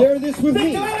And vua. declare this with me.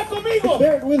 Declara conmigo,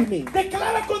 Declare it with me.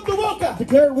 declara con tu boca,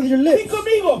 Declare it with your di lips.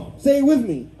 conmigo, Say it with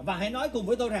me. Và hãy nói cùng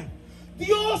với tôi rằng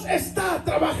Dios está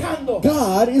trabajando.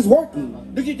 God is working.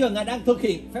 Đức Chúa Trời Ngài đang thực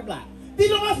hiện phép lạ.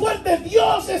 Dilo más fuerte,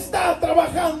 Dios está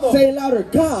trabajando. Say it louder.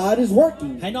 God is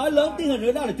working. Hãy nói lớn tiếng hơn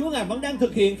nữa, đó là Chúa Ngài vẫn đang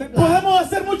thực hiện phép lạ. Podemos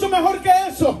hacer mucho mejor que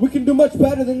eso. We can do much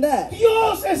better than that.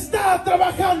 Dios está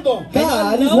trabajando. Hãy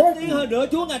nói God is lớn working. tiếng hơn nữa,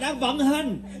 Chúa Ngài đang vận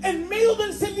hành. En medio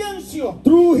del silencio,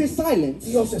 Through His silence.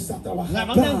 Dios está Ngài trabajando.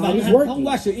 vẫn đang God vận is hành working. thông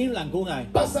qua sự im lặng của Ngài.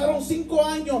 Pasaron 5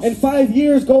 años. And 5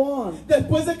 years go on.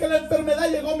 Después de que la enfermedad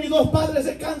llegó, mis dos padres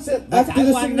de cáncer. After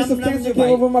the sickness of cancer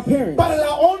came over my parents. Para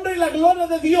la honra y la gloria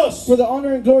de Dios, For the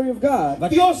honor and glory of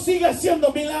God. Dios sigue haciendo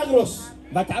milagros.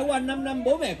 Và trải qua 5 năm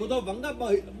bố mẹ của tôi vẫn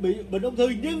có bị bệnh ung thư,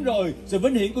 nhưng rồi sự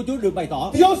vinh hiển của Chúa được bày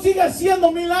tỏ. Dios sigue haciendo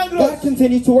milagros. God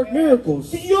continued to work miracles.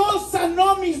 Dios sanó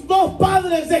a mis dos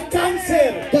padres de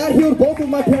cáncer. God healed both of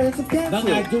my parents of Và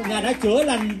cancer. Ngài đã chữa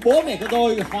lành bố mẹ của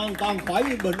tôi hoàn toàn khỏi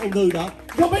bệnh ung thư đó.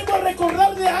 Yo vengo a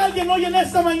recordar de alguien hoy en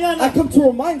esta I mañana. come to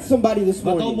remind somebody this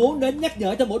Và tôi morning. muốn đến nhắc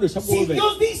nhở cho mỗi đời sống của Si quý vị.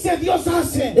 Dios dice, Dios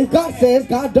hace. If God says,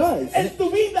 God does. En tu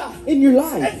vida, In your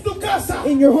life. en tu casa,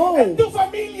 In your home. en tu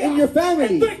familia, familia, in your family,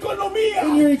 en tu economía.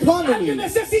 in your economy. Alguien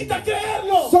necesita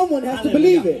creerlo. Someone has to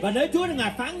believe it. Và nếu Chúa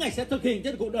Ngài phán, Ngài sẽ thực hiện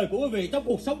trên cuộc đời của quý vị, trong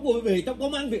cuộc sống của quý vị, trong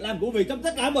công ăn việc làm của quý vị, trong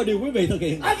tất cả mọi điều quý vị thực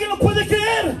hiện. Alguien lo puede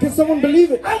creer. Can someone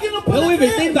believe it? Alguien lo Nếu quý puede vị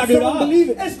tin creer. vào điều Someone đó,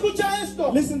 believe it. Escucha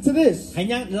esto. Listen to this. hãy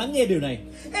lắng nghe điều này.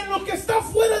 En lo que está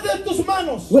fuera de tus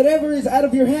manos, Whatever is out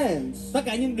of your hands, Tất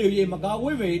cả những điều gì mà có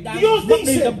quý vị đang Dios mất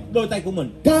đi dice. trong đôi tay của mình,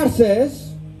 God says,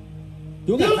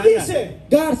 Chúa Ngài Dios phán rằng, dice,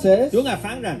 God says, Chúa Ngài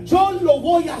phán rằng, yo lo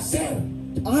voy a hacer.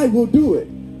 I will do it.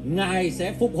 Ngài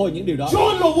sẽ phục hồi những điều đó.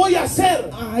 Yo lo voy a hacer.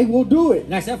 I will do it.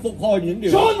 Ngài sẽ phục hồi những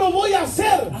điều Yo đó. lo voy a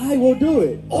hacer. I will do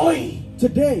it. Hoy,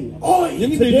 Today. hoy. Những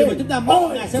điều Today. mà chúng ta mất,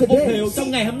 Ngài sẽ phục Today. hồi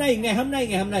trong ngày hôm nay, ngày hôm nay,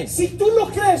 ngày hôm nay. Si tú lo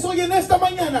crees hoy en esta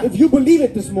mañana, If you believe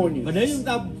it this morning, Và nếu chúng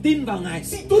ta tin vào Ngài,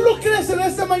 si tú lo crees en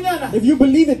esta mañana, if you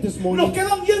believe it this nos morning,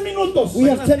 quedan 10 minutos. we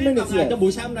have 10 tin vào minutes Ngài left. trong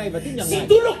buổi sáng hôm nay và tiếp nhận Si Ngài.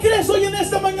 tú lo crees hoy en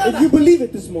esta If mañana, you believe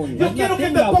it this morning, yo quiero que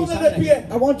te pongas de pie.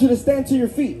 I want you to stand to your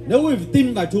feet. Nếu quý vị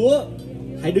tin vào Chúa,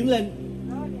 hãy đứng lên.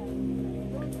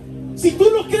 Si tú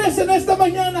lo crees en esta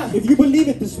mañana, If you believe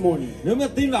it this morning, Nếu mà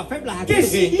tin vào phép lạ Chúa que thực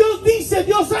si hiện, Dios dice,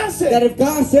 Dios hace. that if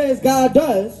God says, God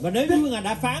does, và nếu Chúa Ngài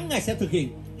đã phán, Ngài sẽ thực hiện.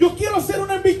 Yo quiero hacer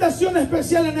una invitación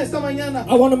especial en esta mañana.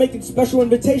 I want to make a special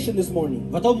invitation this morning.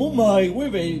 Và tôi muốn mời quý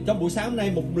vị trong buổi sáng hôm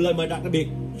nay một lời mời đặc biệt.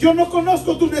 Yo no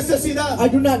conozco tu necesidad, I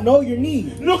do not know your need.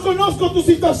 no conozco tu I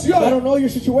situación, don't know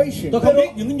your situation. Tôi không biết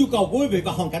những nhu cầu của quý vị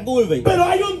và hoàn cảnh của quý vị. pero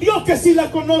hay un Dios que sí la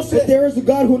But conoce. there is a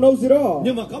God who knows it all.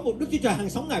 Nhưng mà có một Đức Chúa Trời hằng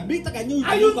sống, Ngài biết tất cả nhu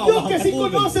Hay nhu un cầu và Dios hoàn que cảnh sí của quý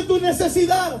vị. conoce tu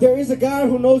necesidad. There is a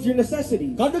God who knows your necessities.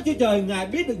 Có Đức Chúa Trời, Ngài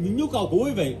biết được những nhu cầu của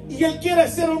quý vị. Y Él quiere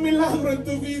hacer un milagro en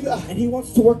tu vida. And He wants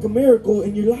to work a miracle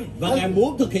in your life. Và Ngài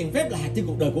muốn thực hiện phép lạ trên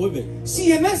cuộc đời của quý vị.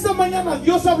 Si en esta mañana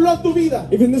Dios habló a tu vida,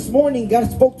 If in this morning God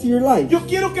spoke to your life, yo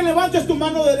quiero que levantes tu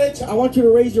mano derecha. I want you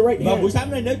to raise your right Và buổi hand.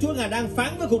 sáng nay nếu Chúa Ngài đang phán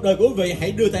với cuộc đời của quý vị,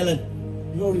 hãy đưa tay lên.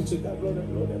 Gloria to God, gloria,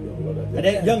 gloria, gloria, Hãy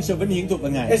gloria. dâng sự vinh hiển thuộc về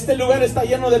Ngài. Este lugar está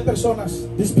lleno de personas.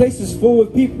 This place is full with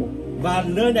people. Và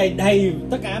nơi này đầy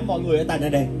tất cả mọi người ở tại nơi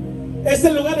đây. Este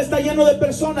lugar está lleno de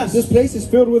personas This place is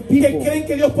filled with que people creen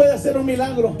que Dios puede hacer un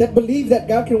milagro. that believe that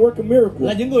God can work a miracle.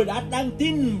 Là những người đang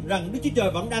tin rằng Đức Chúa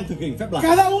Trời vẫn đang thực hiện phép lạ.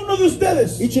 Cada uno de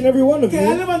ustedes Each and every one of que ha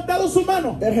you levantado su mano,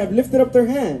 that have lifted up their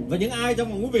hand, Và những ai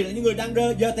trong quý vị là những người đang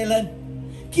giơ tay lên.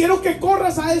 quiero que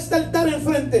corras a este altar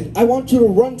enfrente. I want you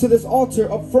to run to this altar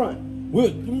up front.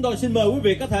 Chúng tôi xin mời quý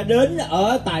vị có thể đến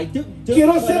ở tại trước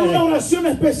Quiero ở hacer đây. una oración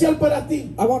especial para ti.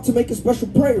 I want to make a special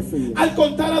prayer for you. Al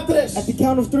contar a At tres. the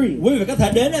count of 3. Quý vị có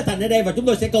thể đến ở tại nơi đây và chúng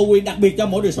tôi sẽ cầu nguyện đặc biệt cho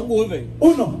mỗi đời sống của quý vị.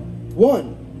 1, 1,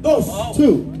 2,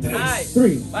 2,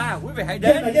 2, 3. 3. Quý vị hãy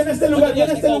Llena, đến. llena este lugar, Chúng tôi llena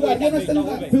sẽ este cầu lugar, nguyện llena đặc este biệt cho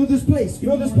lugar. quý vị. Fill this place.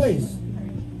 Fill this place.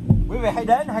 Quý vị hãy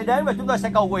đến và chúng tôi sẽ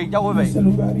cầu nguyện cho quý vị. Este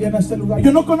lugar, llena este lugar.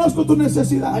 Yo no conozco tu I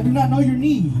necesidad. do not know your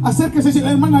need. Acérquese, si la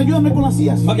hermana, ayúdame con las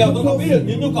sillas. Mặc dù tôi không biết được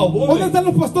những nhu cầu của quý ¿Dónde vị. están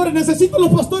los pastores? Necesito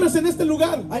los pastores en este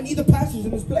lugar. I need the pastors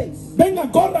in this place. Vengan,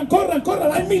 corran, corran,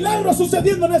 corran. Hay milagros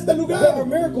sucediendo en este There are lugar.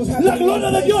 miracles La happening in gloria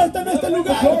this de place. Dios está en este The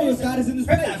lugar. glory of God is in this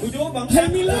Phép lạ của place. Chúa vẫn Hay đang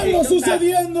thực hiện milagros chúng ta.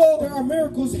 sucediendo. There are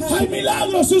miracles Hay happening.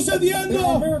 milagros There are sucediendo.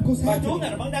 miracles Và Chúa happening.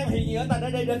 Ngài vẫn đang hiện diện ở tại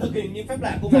nơi đây để thực hiện những phép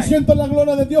lạ của Yo Ngài. siento la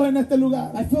gloria de Dios en este lugar.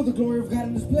 I feel the glory of God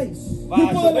in this place. Và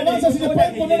Grupo sự de vinh hiển alabanza, của si se Chúa đang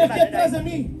pueden hiện poner diện ở aquí tại atrás nơi de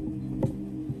đây. mí.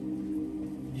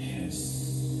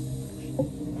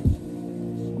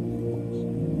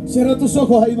 Cierra tus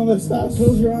ojos ahí donde estás.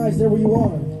 Close your eyes there where you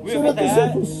are. Quý vị có thể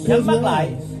nhắm mắt lại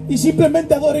Y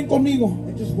simplemente adoren conmigo.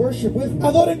 And just worship with me.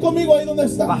 Adoren conmigo ahí donde và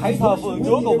están. hãy thờ phượng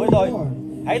Chúa cùng với tôi.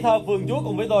 Hãy thờ phượng Chúa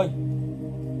cùng với tôi.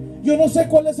 Yo no sé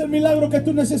cuál es el milagro que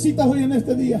tú necesitas hoy en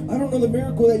este día. I don't know the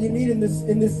miracle that you need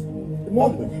in this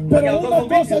moment. Mặc Pero dù tôi una không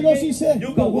biết cosa được yo cái sí sé. nhu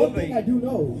cầu But của one quý thing vị. I do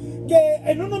know, Que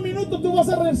en unos minutos tú vas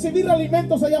a recibir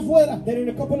alimentos allá afuera. that in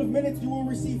a couple of minutes you will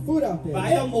receive food out Và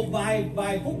there. trong một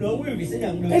vài phút nữa quý vị sẽ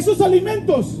nhận được. Esos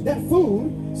alimentos That food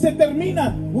se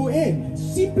terminan. will end.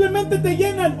 Simplemente te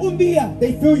llenan un día.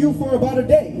 They fill you for about a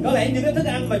day. Có lẽ những cái thức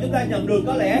ăn mà chúng ta nhận được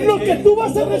có lẽ Lo que tú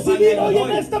vas a chỉ một vài recibir ngày hoy thôi.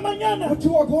 en esta mañana What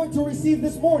you are going to receive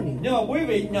this morning Nhưng mà quý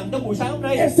vị nhận trong buổi sáng hôm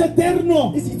nay es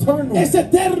eterno. is eternal. Es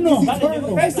eterno. It's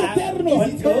eternal. Es eterno.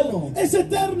 It's eternal. Es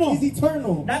eterno. It's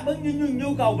eternal. đáp ứng những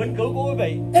nhu cầu vĩnh cửu của quý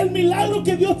vị. El milagro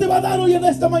que Dios te va a dar hoy en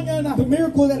esta mañana. The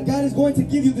miracle that God is going to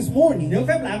give you this morning, Những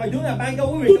phép lạ mà Chúa đã ban cho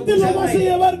quý vị Tú trong te buổi lo sáng vas a này,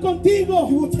 llevar contigo.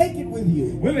 you will take it with you.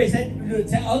 quý vị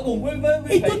sẽ ở cùng với quý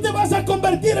Y vị. tú te vas a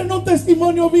convertir en un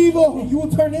testimonio vivo. And you will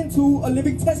turn into a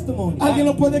living testimony. ¿Alguien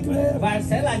lo puede creer? Và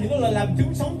sẽ là những lời làm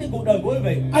chứng sống trên cuộc đời của quý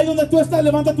vị. Ahí donde tú estás,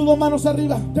 levanta tus dos manos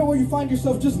arriba. There where you find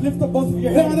yourself, just lift up both of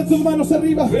your Levanta hands. tus manos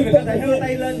arriba. Quý vị có thể đưa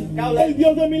tay lên cao El lên.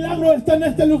 Dios de milagro está en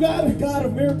este lugar. The God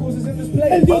of miracles is in this place.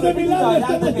 El Dios Dios de milagros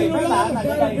está en este lugar.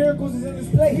 God of miracles is in this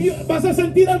place. Y vas a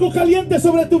sentir algo caliente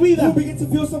sobre tu vida. You begin to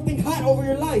feel something hot over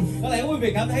your life. Có lẽ quý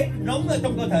vị cảm thấy nóng ở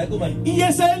trong cơ thể của mình. Y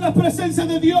esa es la presencia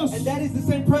de Dios. And that is the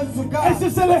same presence of Ese God.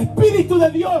 es el Espíritu de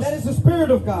Dios. That is the Spirit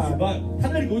of God. Vâng,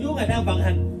 Thánh linh của Chúa Ngài đang vận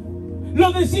hành.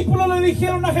 Los discípulos le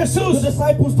dijeron a The Jesús: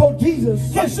 disciples told Jesus,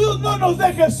 Jesús, no nos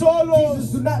dejes solos,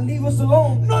 Jesus, do not leave us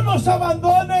alone. no nos Do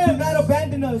abandones. not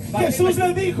abandon us. Jesús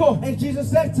le dijo, And Jesus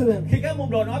said to them, Khi các môn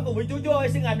đồ nói cùng với Chúa ơi,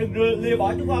 xin Ngài đừng lìa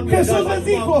bỏ chúng con. Jesús les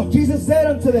dijo, Jesus said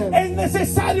unto them, es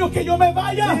necesario que yo me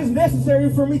vaya, it is necessary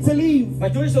for me to leave. Và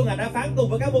Chúa Giêsu Ngài đã phán cùng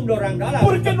với các môn đồ rằng đó là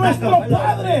Porque ta nuestro cần phải lời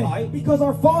Padre hỏi. Because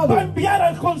our va a Father enviar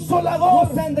al will Consolador.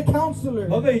 send the counselor.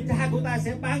 Bởi vì cha của ta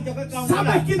sẽ ban cho các con đó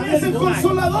là ¿Sabe quién Thánh es linh el của Ngài.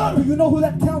 Consolador? Do you know who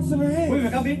that counselor Quý is? vị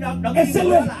có biết đó Es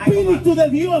el đó là ai không ạ? Espíritu de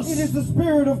Dios. It is the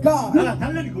Spirit of God. Đó là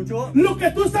Thánh linh của Chúa. Lo que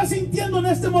tú estás sintiendo en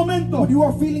este momento, What you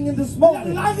are feeling in this las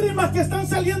moment, lágrimas que están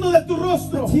saliendo de tu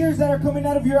rostro, tears that are coming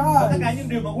out of your Tất eyes, cả những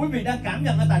điều mà quý vị đang cảm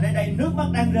nhận ở tại đây, nước mắt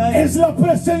đang rơi. es la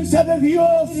presencia de it is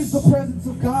Dios. the presence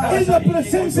of God. Es la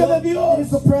presencia de It is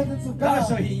Dios. the presence of Đó là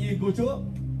sự God. hiện diện của Chúa.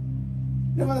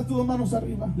 Levanta tus manos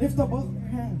arriba, Lift up both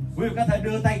your hands, Quý vị có thể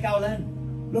đưa tay cao lên.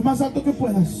 lo más alto que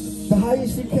puedas. the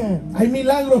highest you can. Hay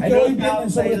milagros Hãy que đưa hoy cao vienen tay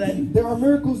sobre lên. ti. There are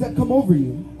miracles that come over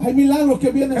you. Hay milagros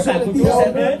que vienen Các bạn sobre của ti Chúa sẽ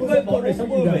ahora. đến với mỗi đời sống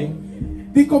của quý vị.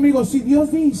 Di conmigo, si Dios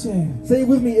dice, Say it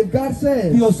with me. If God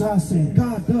says, Dios hace.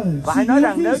 God does. Và hãy nói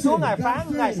rằng nếu Chúa Ngài phán,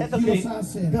 Ngài sẽ thực Dios hiện.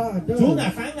 hace. God Chúa does. Ngài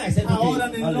phán, Ngài sẽ thực Ahora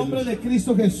en hiện. el nombre de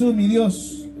Cristo Jesús, mi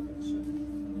Dios.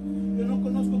 Yo no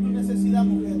conozco tu necesidad,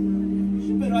 mujer,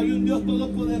 pero hay un Dios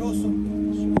todopoderoso.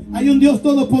 Hay un Dios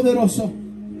todopoderoso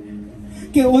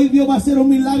que hoy Dios va a hacer un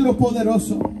milagro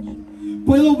poderoso.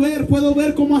 Puedo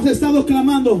ver cómo has estado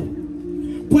clamando.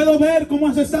 Puedo ver cómo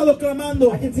has estado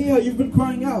clamando. I can see how you've been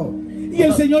crying out. Y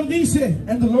el Señor dice,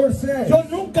 And the Lord says, yo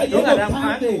nunca Chúa llego Ngài đang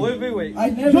phán cùng với tarde. quý vị.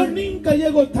 I Yo never, nunca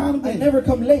llego I tarde. never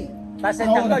come late. Ta sẽ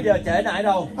chẳng bao giờ trễ nải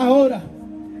đâu. Ahora,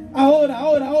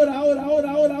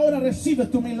 recibe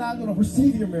tu milagro.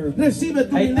 Receive your miracle. Recibe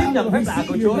tu Hãy tiếp nhận milagro. phép lạ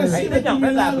của Chúa. Hãy Recibe tiếp tu nhận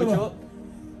phép lạ của Chúa. milagro.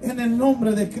 En el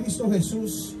nombre de Cristo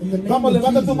Jesús. In the name Vamos, of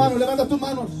levanta Jesus. tu mano, levanta tus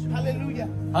manos. Aleluya.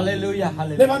 Hallelujah,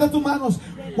 hallelujah. Levanta tus manos.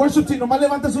 Worship team, nomás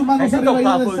levanta sus Hãy manos tiếp tục arriba y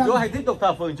thờ donde phượng Chúa. están. Hãy tiếp tục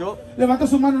thờ phượng Chúa. Levanta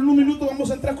sus manos. En un minuto vamos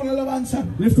a entrar con la alabanza.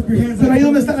 Lift up your hands. Pero ahí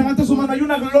donde está, levanta su mano. Hay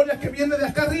una gloria que viene de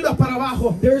acá arriba para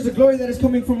abajo. There is a glory that is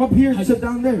coming from up here to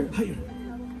down there. Higher,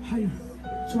 higher.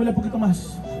 Súbele un poquito más.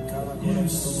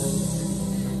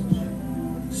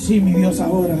 Sí, mi Dios,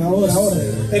 ahora.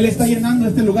 Él está llenando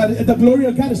este lugar. The glory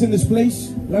of God is in this place.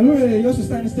 La gloria de Dios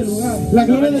está en este lugar. La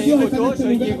gloria de Sự Dios hiện está của en Chúa, este sự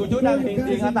hiện lugar. của Chúa đang hiện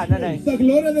diện ở tại nơi này. La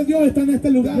gloria de Dios está en este The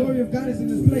lugar. glory of God is in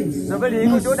this place. Sự vinh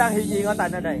hiển của Chúa đang hiện diện ở tại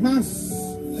nơi này. Más.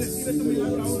 Recibe tu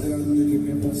milagro ahora.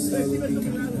 Recibe tu milagro.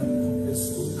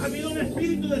 Ha habido un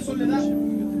espíritu de soledad.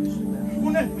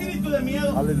 Un espíritu de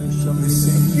miedo.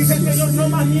 Dice el Señor, no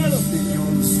más miedo.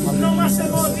 No más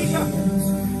temor, hija.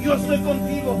 Yo estoy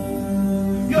contigo.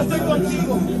 Yo estoy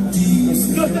contigo.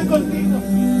 Yo estoy contigo.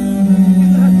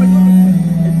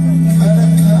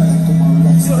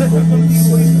 Dios está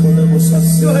contigo, hijo.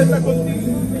 Dios está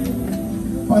contigo.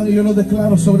 Padre, yo lo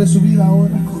declaro sobre su vida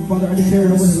ahora. Father, I declare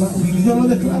it over her life. Yo lo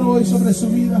declaro hoy sobre su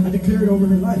vida. I declare it over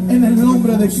her life. En el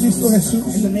nombre de Cristo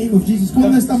Jesús. In the name of Jesus Pon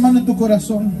Christ. esta mano en tu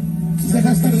corazón.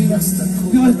 Deja esta herida.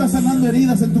 Dios está sanando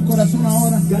heridas en tu corazón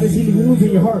ahora. God is healing wounds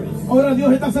in your heart. Ahora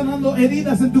Dios está sanando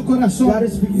heridas en tu corazón. God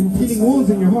is healing wounds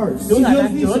in your heart. Chúa là Dios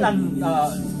đang dice- chữa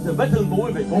lành vết thương của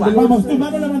quý vị, của bạn. Vamos, tus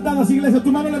manos levantadas, iglesia,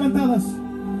 tus manos levantadas.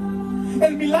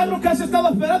 El milagro que has estado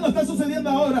esperando está sucediendo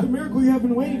ahora. The miracle you have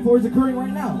been waiting for is occurring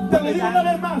right now. Te lo digo una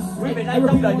vez más. Quý vị đang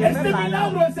trông đợi những phép Este lạ nào.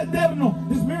 milagro es eterno.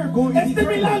 This miracle is Este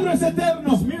milagro eternal. es eterno.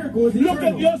 This miracle is Lo que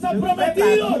eternal. Dios ha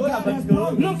prometido. God has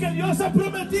promised. Lo que Dios ha What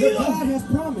prometido. God has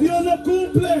promised. Dios lo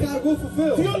cumple. God will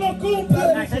fulfill. Dios lo cumple.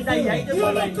 Ngài sẽ đầy dẫy cho Dios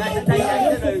quý lo vị. Ngài sẽ đầy dẫy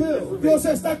cho đời quý vị. Dios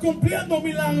está cumpliendo un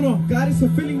milagro. God is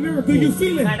fulfilling Do miracles. you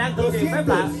feel it? Ngài đang thực hiện phép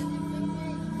lạ.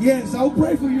 Yes, I'll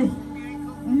pray for you.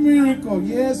 Miracle,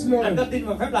 yes, Anh Lord. có tin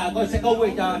vào phép lạ, tôi sẽ cầu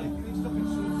nguyện cho anh.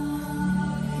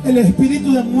 El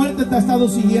espíritu de muerte te ha estado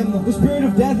siguiendo. The spirit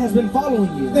of death has been following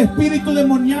you. El espíritu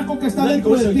demoníaco que está Linh dentro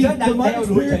của de sự ti. chết đang Demonic theo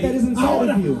đuổi spirit that chị. is inside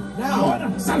Ahora, of you. Now, ahora,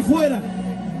 sal fuera.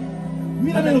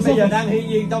 Mírame Anh los bây giờ ojos. đang hiện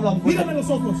diện trong lòng của Mírame mình. los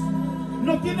ojos.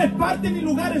 No tienes parte ni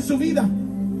lugar en su vida.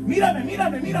 Mírame.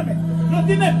 No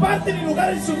tienes parte ni lugar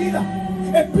en su vida.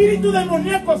 Espíritu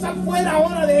demoníaco, sal fuera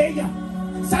ahora de ella.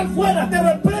 Sal fuera, te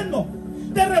reprendo.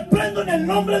 Te reprendo en el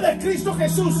nombre de Cristo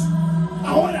Jesús.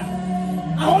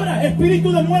 Ahora,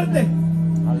 espíritu de muerte.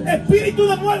 Espíritu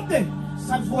de muerte,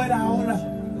 sal fuera ahora.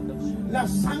 La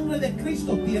sangre de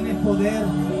Cristo tiene poder.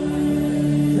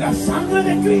 La sangre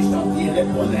de Cristo tiene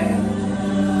poder.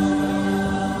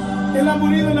 Él ha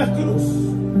morido en la cruz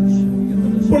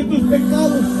por tus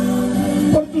pecados,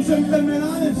 por tus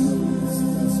enfermedades.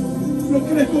 ¿Lo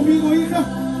crees conmigo, hija?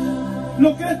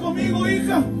 ¿Lo crees conmigo,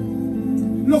 hija?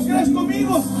 ¿Lo crees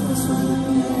conmigo?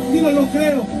 Dilo, lo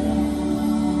creo.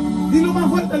 Dilo más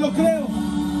fuerte, lo creo.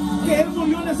 Que Él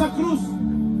murió en esa cruz.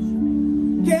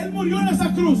 Que Él murió en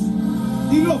esa cruz.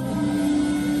 Dilo.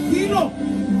 Dilo.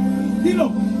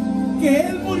 Dilo. Que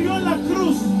Él murió en la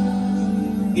cruz.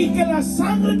 Y que la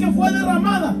sangre que fue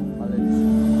derramada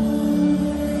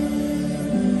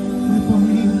fue por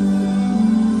mí.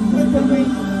 Fue por mí.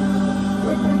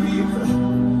 Fue por mí.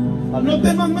 No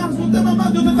temas más, no temas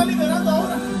más. Dios te está liberando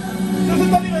ahora. Dios te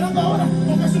está liberando ahora.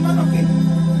 Ponga su mano aquí.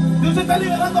 Dios te está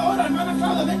liberando ahora, hermana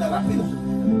Claudia, venga rápido.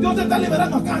 Dios te está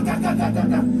liberando acá.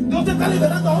 Dios te está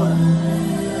liberando ahora.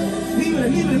 Libre.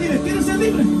 ¿Quieres ser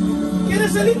libre?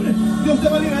 ¿Quieres ser libre? Dios te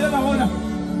va a liberar ahora.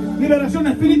 Liberación,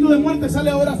 espíritu de muerte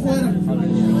sale ahora afuera.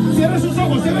 Cierra sus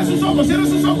ojos, cierra sus ojos, cierra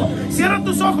sus ojos. Cierra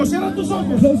tus ojos, cierra tus ojos.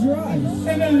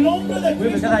 En el nombre de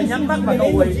Cristo.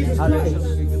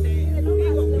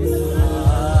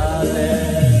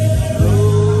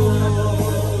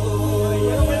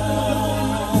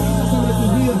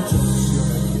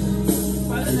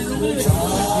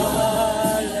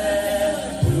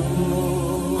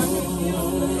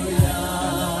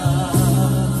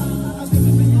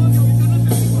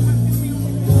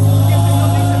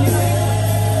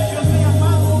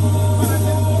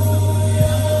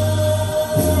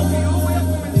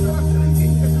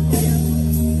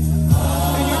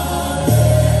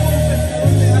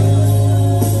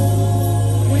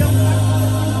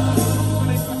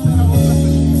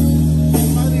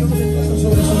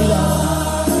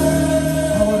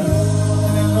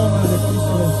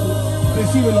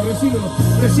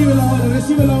 Recíbelo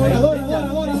ahora, adora.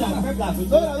 In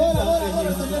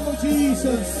the name of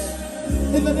Jesus.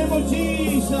 In the name of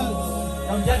Jesus.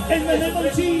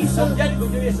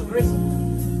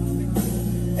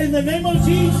 In the name of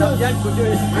Jesus.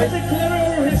 I declare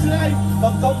over his life.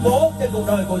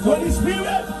 Holy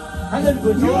Spirit,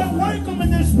 you are welcome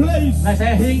in this place. Ngài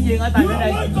sẽ hiện diện ở tại You nơi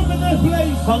are đây, welcome in this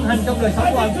place. vận hành trong đời sống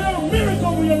I của ông declare a miracle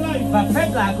over your life. và phép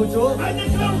lạ của Chúa. I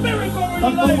declare a miracle over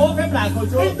Con your công life. bố phép lạ của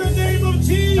Chúa In the name of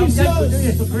trong danh của Chúa Jesus.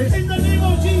 Giêsu Christ. In the name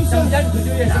of Trong Jesus. danh của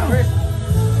Chúa Giêsu Christ.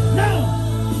 Now.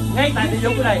 Ngay tại địa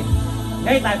phút này,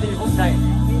 ngay tại địa phút này.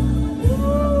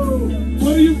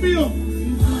 What do you feel?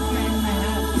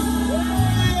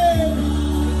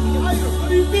 What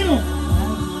do you feel?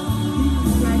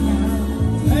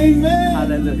 Amen.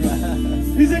 Hallelujah.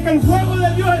 Dice que el fuego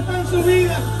de Dios está en su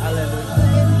vida. Hallelujah.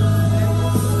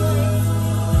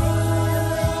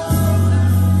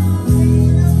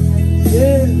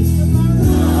 Yes.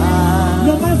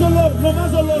 No más dolor, no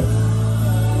más dolor.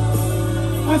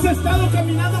 Has estado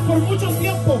caminando por mucho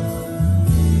tiempo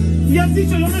y has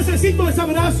dicho, yo necesito ese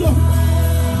abrazo,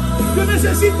 yo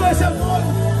necesito ese amor.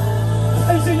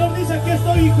 El Señor dice, aquí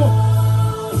estoy, hijo.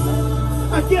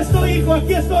 Aquí estoy, hijo,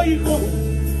 aquí estoy, hijo.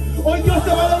 Hoy Dios te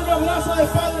va a dar un abrazo de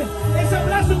padre. Ese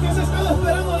abrazo que has estado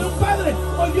esperando de un padre,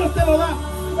 hoy Dios te lo da.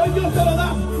 Hoy Dios te lo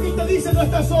da y te dice, no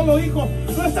estás solo, hijo.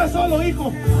 No estás solo,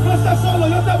 hijo. No estás solo,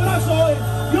 yo te abrazo hoy.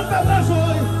 Yo te abrazo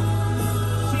hoy.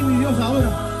 Sí, mi Dios,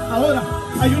 ahora.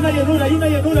 Hay una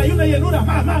llenura.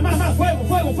 Más. Fuego.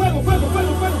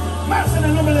 Más en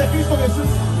el nombre de Cristo Jesús.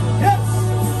 Yes.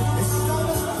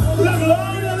 La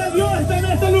gloria de Dios está en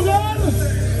este lugar.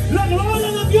 La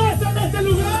gloria de Dios está en este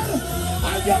lugar.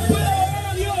 Alguien puede adorar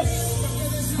a Dios.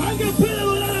 Alguien puede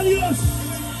adorar a Dios.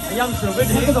 Dâng sự vinh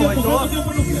hiển của Chúa.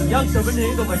 Dâng sự vinh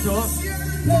hiển của Chúa.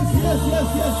 Yes.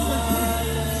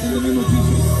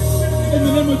 In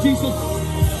the name of Jesus.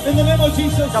 In the name of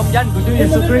Jesus. Trong danh của Chúa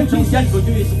Giêsu Christ, trong danh của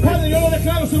Chúa Giêsu Christ. Padre, yo lo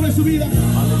declaro sobre su vida.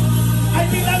 Hay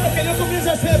milagros que Dios comienza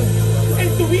a hacer en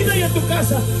tu vida y en tu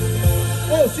casa.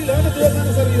 Oh, sí, levanta tus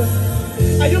manos arriba.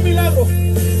 Hay un milagro.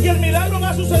 Y el milagro va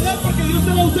a suceder porque Dios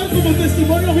te va a usar como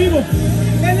testimonio vivo.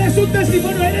 Él es un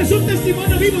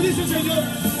testimonio vivo, dice el Señor.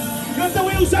 Yo te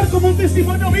voy a usar como un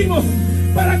testimonio vivo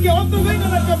para que otros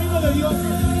vengan al camino de Dios.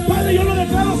 Padre, yo lo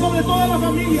declaro sobre toda la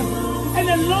familia. En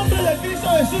el nombre de Cristo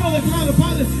Jesús lo declaro,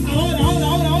 Padre.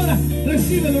 Ahora.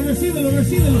 Recíbelo.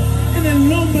 En el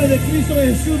nombre de Cristo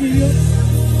Jesús, mi Dios.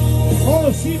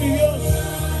 Oh, sí, mi Dios.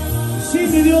 Sí,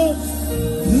 mi Dios.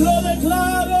 Lo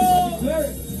declaro.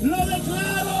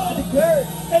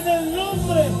 En el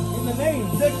nombre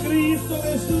de Cristo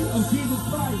Jesús.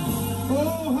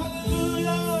 Oh,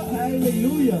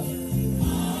 aleluya.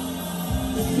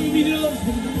 Sí, mi Dios.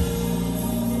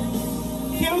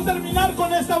 Quiero terminar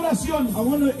con esta oración. I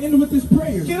want to end with this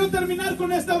prayer. Quiero terminar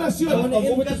con esta I oración. want to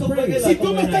end with this prayer. Si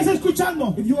tú me estás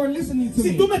escuchando, If you are listening to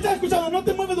si me, tú me estás escuchando, no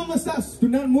te mueves donde estás. do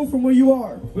not move from where you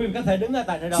are. Quý vị có thể đứng ở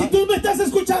tại nơi đó. Si tú me estás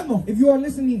escuchando, If you are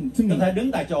listening to Có me, thể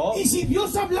đứng tại chỗ. y si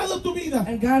Dios ha hablado tu vida,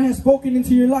 and God has spoken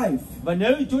into your life, Và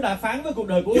nếu Chúa đã phán với cuộc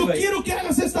đời của quý yo vị, quiero que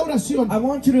hagas esta oración. I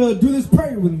want you to do this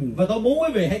prayer with me. và tôi muốn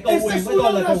quý vị hãy cầu Esta nguyện es với una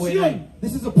tôi lời cầu nguyện này. oración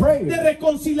This is a prayer de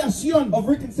reconciliación. of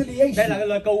Đây reconciliation. là cái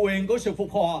lời cầu nguyện của sự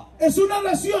phục hồi. Es una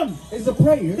oración It's a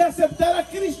prayer de aceptar a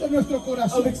Cristo en nuestro of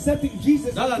corazón. accepting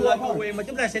Jesus Đó là into lời our cầu heart. nguyện mà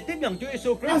chúng ta sẽ tiếp nhận Chúa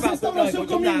Giêsu Christ Haz vào esta cuộc đời của oración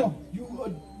chúng ta. conmigo. You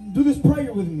do this prayer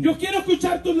with me. Yo quiero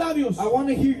escuchar tus labios. I want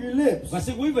to hear your lips. Và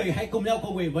xin quý vị hãy cùng nhau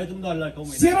cầu nguyện với chúng tôi lời cầu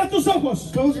nguyện này. Cierra tus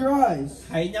ojos Close your eyes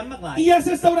Hãy nhắm mắt lại. y haz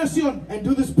esta oración. and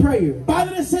do this prayer.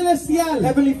 Padre Celestial,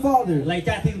 Heavenly Father, Lạy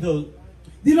Cha Thiên Thượng,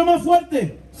 dilo más fuerte.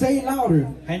 say it louder.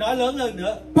 hãy nói lớn hơn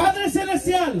nữa. Padre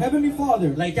Celestial, Heavenly Father,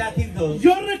 Lạy Cha Thiên Thượng,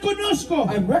 yo reconozco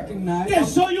I recognize que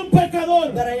soy un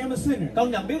pecador that I am a sinner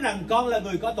con nhận biết rằng con là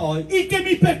người có tội y que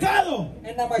mi pecado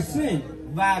and that my sin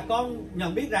và con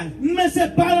nhận biết rằng me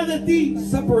separa de ti.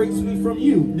 separates me from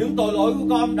you. những tội lỗi của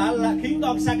con đã khiến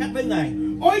con xa cách với Ngài.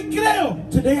 Hoy creo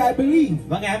Today I believe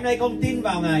Và ngày hôm nay con tin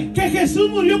vào Ngài. que Jesús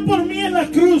murió por mí en la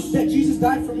cruz that Jesus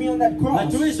died for me on that Và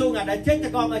cross Chúa Giêsu Ngài đã chết cho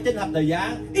con ở trên thập tự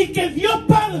giá. y que Dios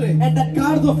Padre and that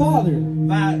God the Father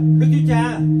Và Đức Chúa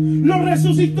Cha lo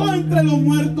resucitó entre los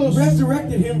muertos.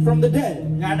 resurrected him from the dead.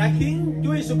 Ngài đã khiến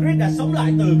Chúa Giêsu Christ đã sống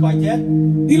lại từ cõi chết.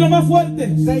 Dilo más fuerte.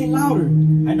 Say it louder.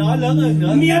 Hãy nói lớn hơn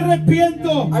nữa. Me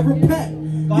arrepiento. I repent.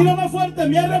 Dilo más fuerte.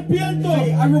 Me arrepiento Say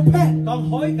I repent Con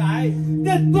hối cải.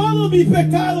 de todos mis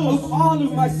pecados of all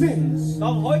of my sins.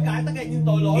 Con hối cải tất cả những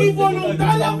tội lỗi y trên cuộc đời của con.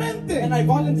 voluntariamente And I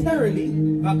voluntarily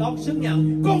Và con xưng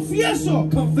nhận confieso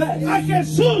confess a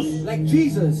Jesús like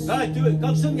Jesus đó là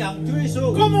con xưng nhận Chúa Giêsu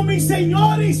como mi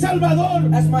Señor y Salvador.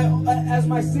 as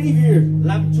my Savior.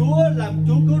 làm Chúa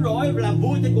cứu rỗi và làm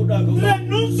vua trên cuộc đời của con.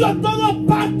 Renuncio a todo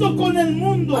pacto con el I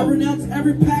mundo, renounce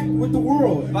every pact with the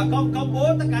world, Và con công bố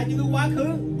tất cả những cái quá khứ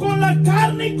con la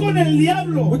carne y con el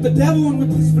diablo. with the devil and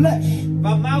with his flesh.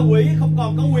 và ma quỷ không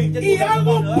còn có quyền trên Y cuộc đời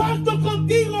của hago con un nữa. pacto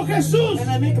contigo, Jesús. And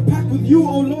I make a pact with you,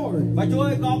 O Lord. Và Chúa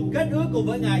ơi, con kết ước cùng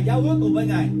với Ngài, giao ước cùng với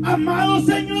Ngài Amado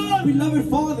Señor, Beloved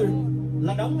Father,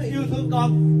 là đấng yêu thương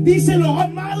con. díselo,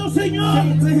 amado say Señor,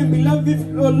 it to him, Beloved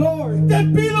Lord. te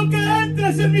pido que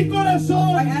entres en mi I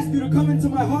corazón ask you to come into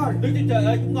my heart Đức Chúa Trời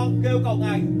ơi, chúng con kêu cầu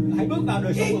Ngài hãy bước vào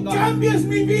đời sống y của con. cambies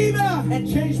mi vida.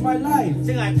 and change my life.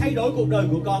 Xin Ngài thay đổi cuộc đời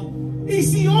của con. Y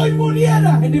si hoy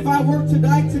muriera, And if I were to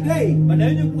die today, Và nếu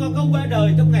như con có qua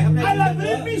đời trong ngày hôm nay, al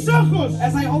abrir mis ojos,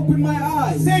 as I open my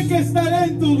eyes, sé que estaré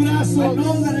en tus I brazos.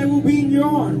 know that I will be in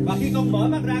your arms. và khi con mở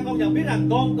mắt ra, con nhận biết rằng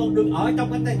con được ở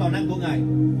trong cánh tay toàn năng của Ngài.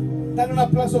 Dale un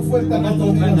aplauso fuerte a nuestro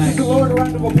Vamos, Dios. Give the Lord a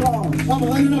round of applause. Vamos,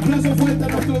 dale un aplauso fuerte a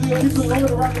nuestro Give Dios. the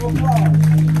Lord a round of applause.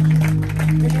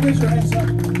 Can you raise your hands up?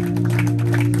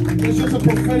 There's just a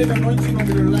prophetic anointing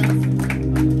over your life.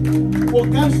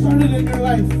 What God started in your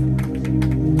life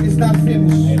is not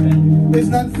finished. Amen. It's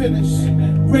not finished.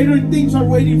 Amen. Greater things are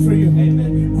waiting for you.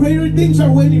 Amen. Greater things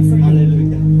are waiting for you.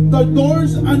 Hallelujah. The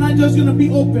doors are not just going to be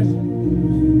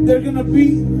open. They're going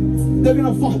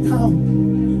to fall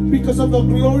down because of the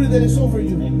glory that is over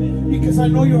you. Amen. Because I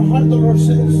know your heart, the Lord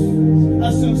says.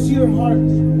 A sincere heart.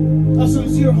 A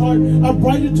sincere heart. I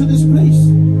brought you to this place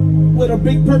with a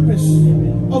big purpose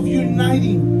of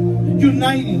uniting.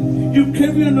 You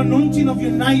carry an anointing of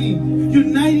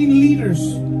uniting leaders,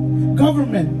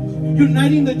 government,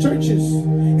 uniting the churches.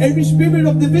 Every spirit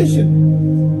of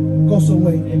division goes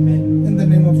away. Amen. In the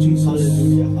name of Jesus.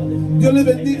 Hallelujah. Hallelujah. Dios les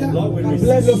bendiga. Lord, we God receive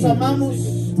bless Los you. amamos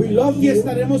We love y you.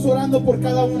 estaremos orando por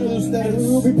cada uno de And we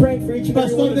will be ustedes. praying for each and every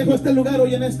Pastor one of dejó you. este lugar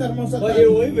hoy en esta hermosa Tôi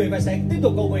yêu tarde. quý vị và sẽ tiếp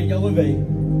tục cầu nguyện cho quý vị.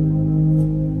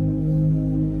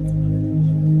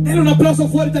 Denle un aplauso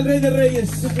fuerte al Rey de Reyes.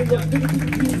 Give the King of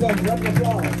Kings a round of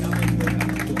applause.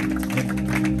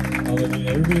 Hallelujah.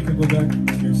 Everybody can go back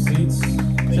to your seats.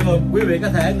 Xin mời quý vị có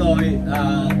thể ngồi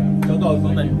chỗ ngồi của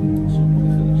mình.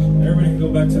 Everybody can go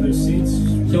back to their seats.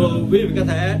 Xin mời quý vị có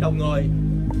thể đồng ngồi.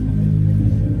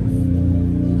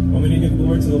 Want me to give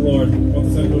glory to the Lord.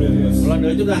 Vamos a dar gloria a Dios. Một lần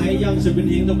nữa chúng ta hãy dâng sự vinh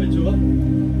hiển cho mình Chúa.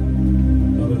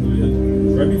 Hallelujah.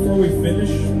 Right before we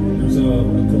finish, there's a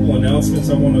couple announcements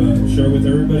I want to share with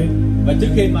everybody. Và trước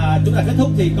khi mà chúng ta kết thúc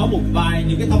thì có một vài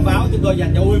những cái thông báo chúng tôi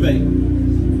dành cho quý vị.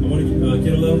 I want to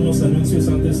quiero leer unos anuncios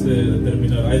antes de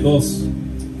terminar. Hay dos.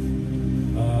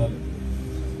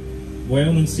 Voy a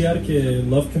anunciar que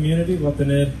Love Community va a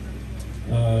tener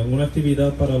una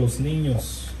actividad para los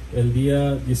niños el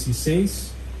día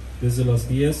 16, desde las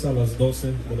 10 a las 12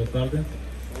 de la tarde.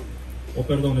 Oh,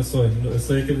 perdón,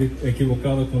 estoy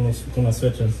equivocado con las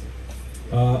fechas.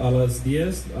 A las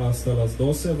 10 hasta las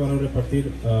 12 van a repartir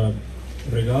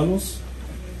regalos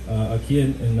aquí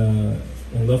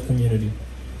en Love Community.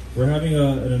 We're having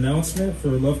an announcement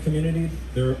for Love Community.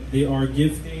 They are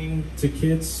gifting to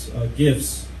kids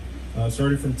gifts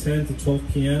starting from 10 to 12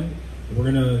 p.m. We're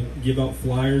gonna give out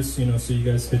flyers, so you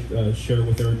guys could share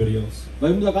with everybody else. Và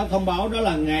chúng tôi có thông báo đó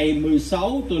là ngày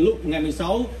 16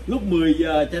 lúc 10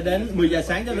 giờ cho đến 10 giờ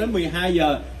sáng cho đến 12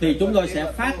 giờ thì chúng tôi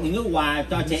sẽ phát những cái quà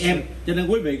cho trẻ em. Cho nên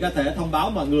quý vị có thể thông báo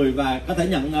mọi người và có thể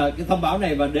nhận cái thông báo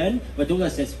này và đến và chúng tôi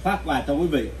sẽ phát quà cho quý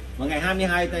vị. Và ngày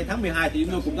 22 tháng 12 thì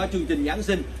chúng tôi cũng có chương trình Giáng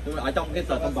sinh ở trong cái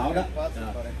tờ thông báo đó.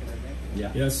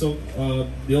 Yeah, so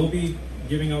they'll be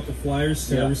giving out the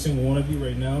flyers to every single one of you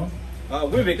right now.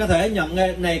 Quý vị có thể nhận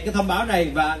cái thông báo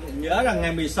này và nhớ rằng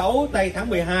ngày 16 tháng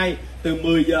 12 từ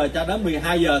 10 giờ cho đến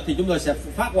 12 giờ thì chúng tôi sẽ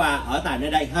phát quà ở tại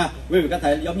nơi đây ha. Quý vị có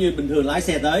thể giống như bình thường lái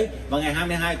xe tới và ngày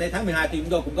 22 tháng 12 thì chúng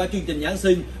tôi cũng có chương trình Giáng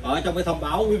sinh ở trong cái thông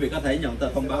báo, quý vị có thể nhận tờ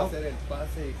thông báo.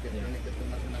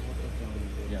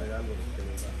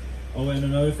 Oh, and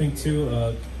another thing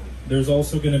too, there's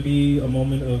also going to be a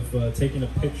moment of taking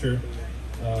a picture.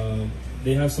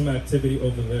 They have some activity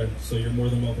over there, so you're more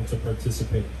than welcome to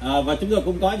participate. Và chúng tôi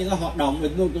cũng có những cái hoạt động,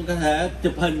 chúng tôi cũng có thể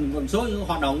chụp hình một số những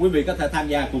hoạt động quý vị có thể tham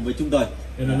gia cùng với chúng tôi.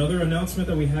 And another announcement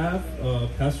that we have,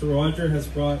 Pastor Roger has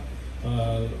brought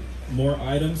more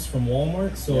items from Walmart.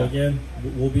 So again,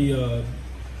 we'll be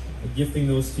gifting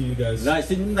those to you guys. Rồi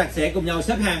xin chúng ta sẽ cùng nhau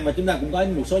xếp hàng và chúng ta cũng có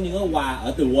một số những cái quà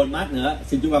ở từ Walmart nữa.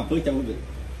 Xin Chúa ban phước cho quý vị.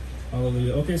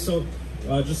 Hallelujah. Okay, so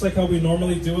just like how we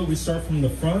normally do it, we start from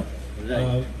the front.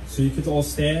 So you could all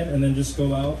stand and then just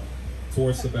go out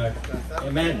towards the back.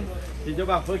 Amen. Xin Chúa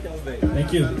ban phước cho quý vị.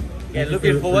 Thank you. And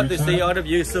looking forward to see all of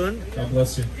you soon. God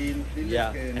bless you.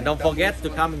 Yeah, and don't forget to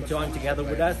come and join together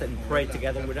with us and pray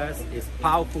together with us. It's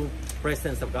powerful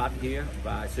presence of God here.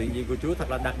 Và sự hiện diện của Chúa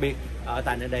thật là đặc biệt ở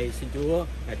tại nơi đây. Xin Chúa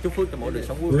chúc phước cho mỗi đời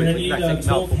sống quý vị. We're gonna need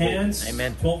 12 hands,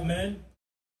 Amen. 12 men.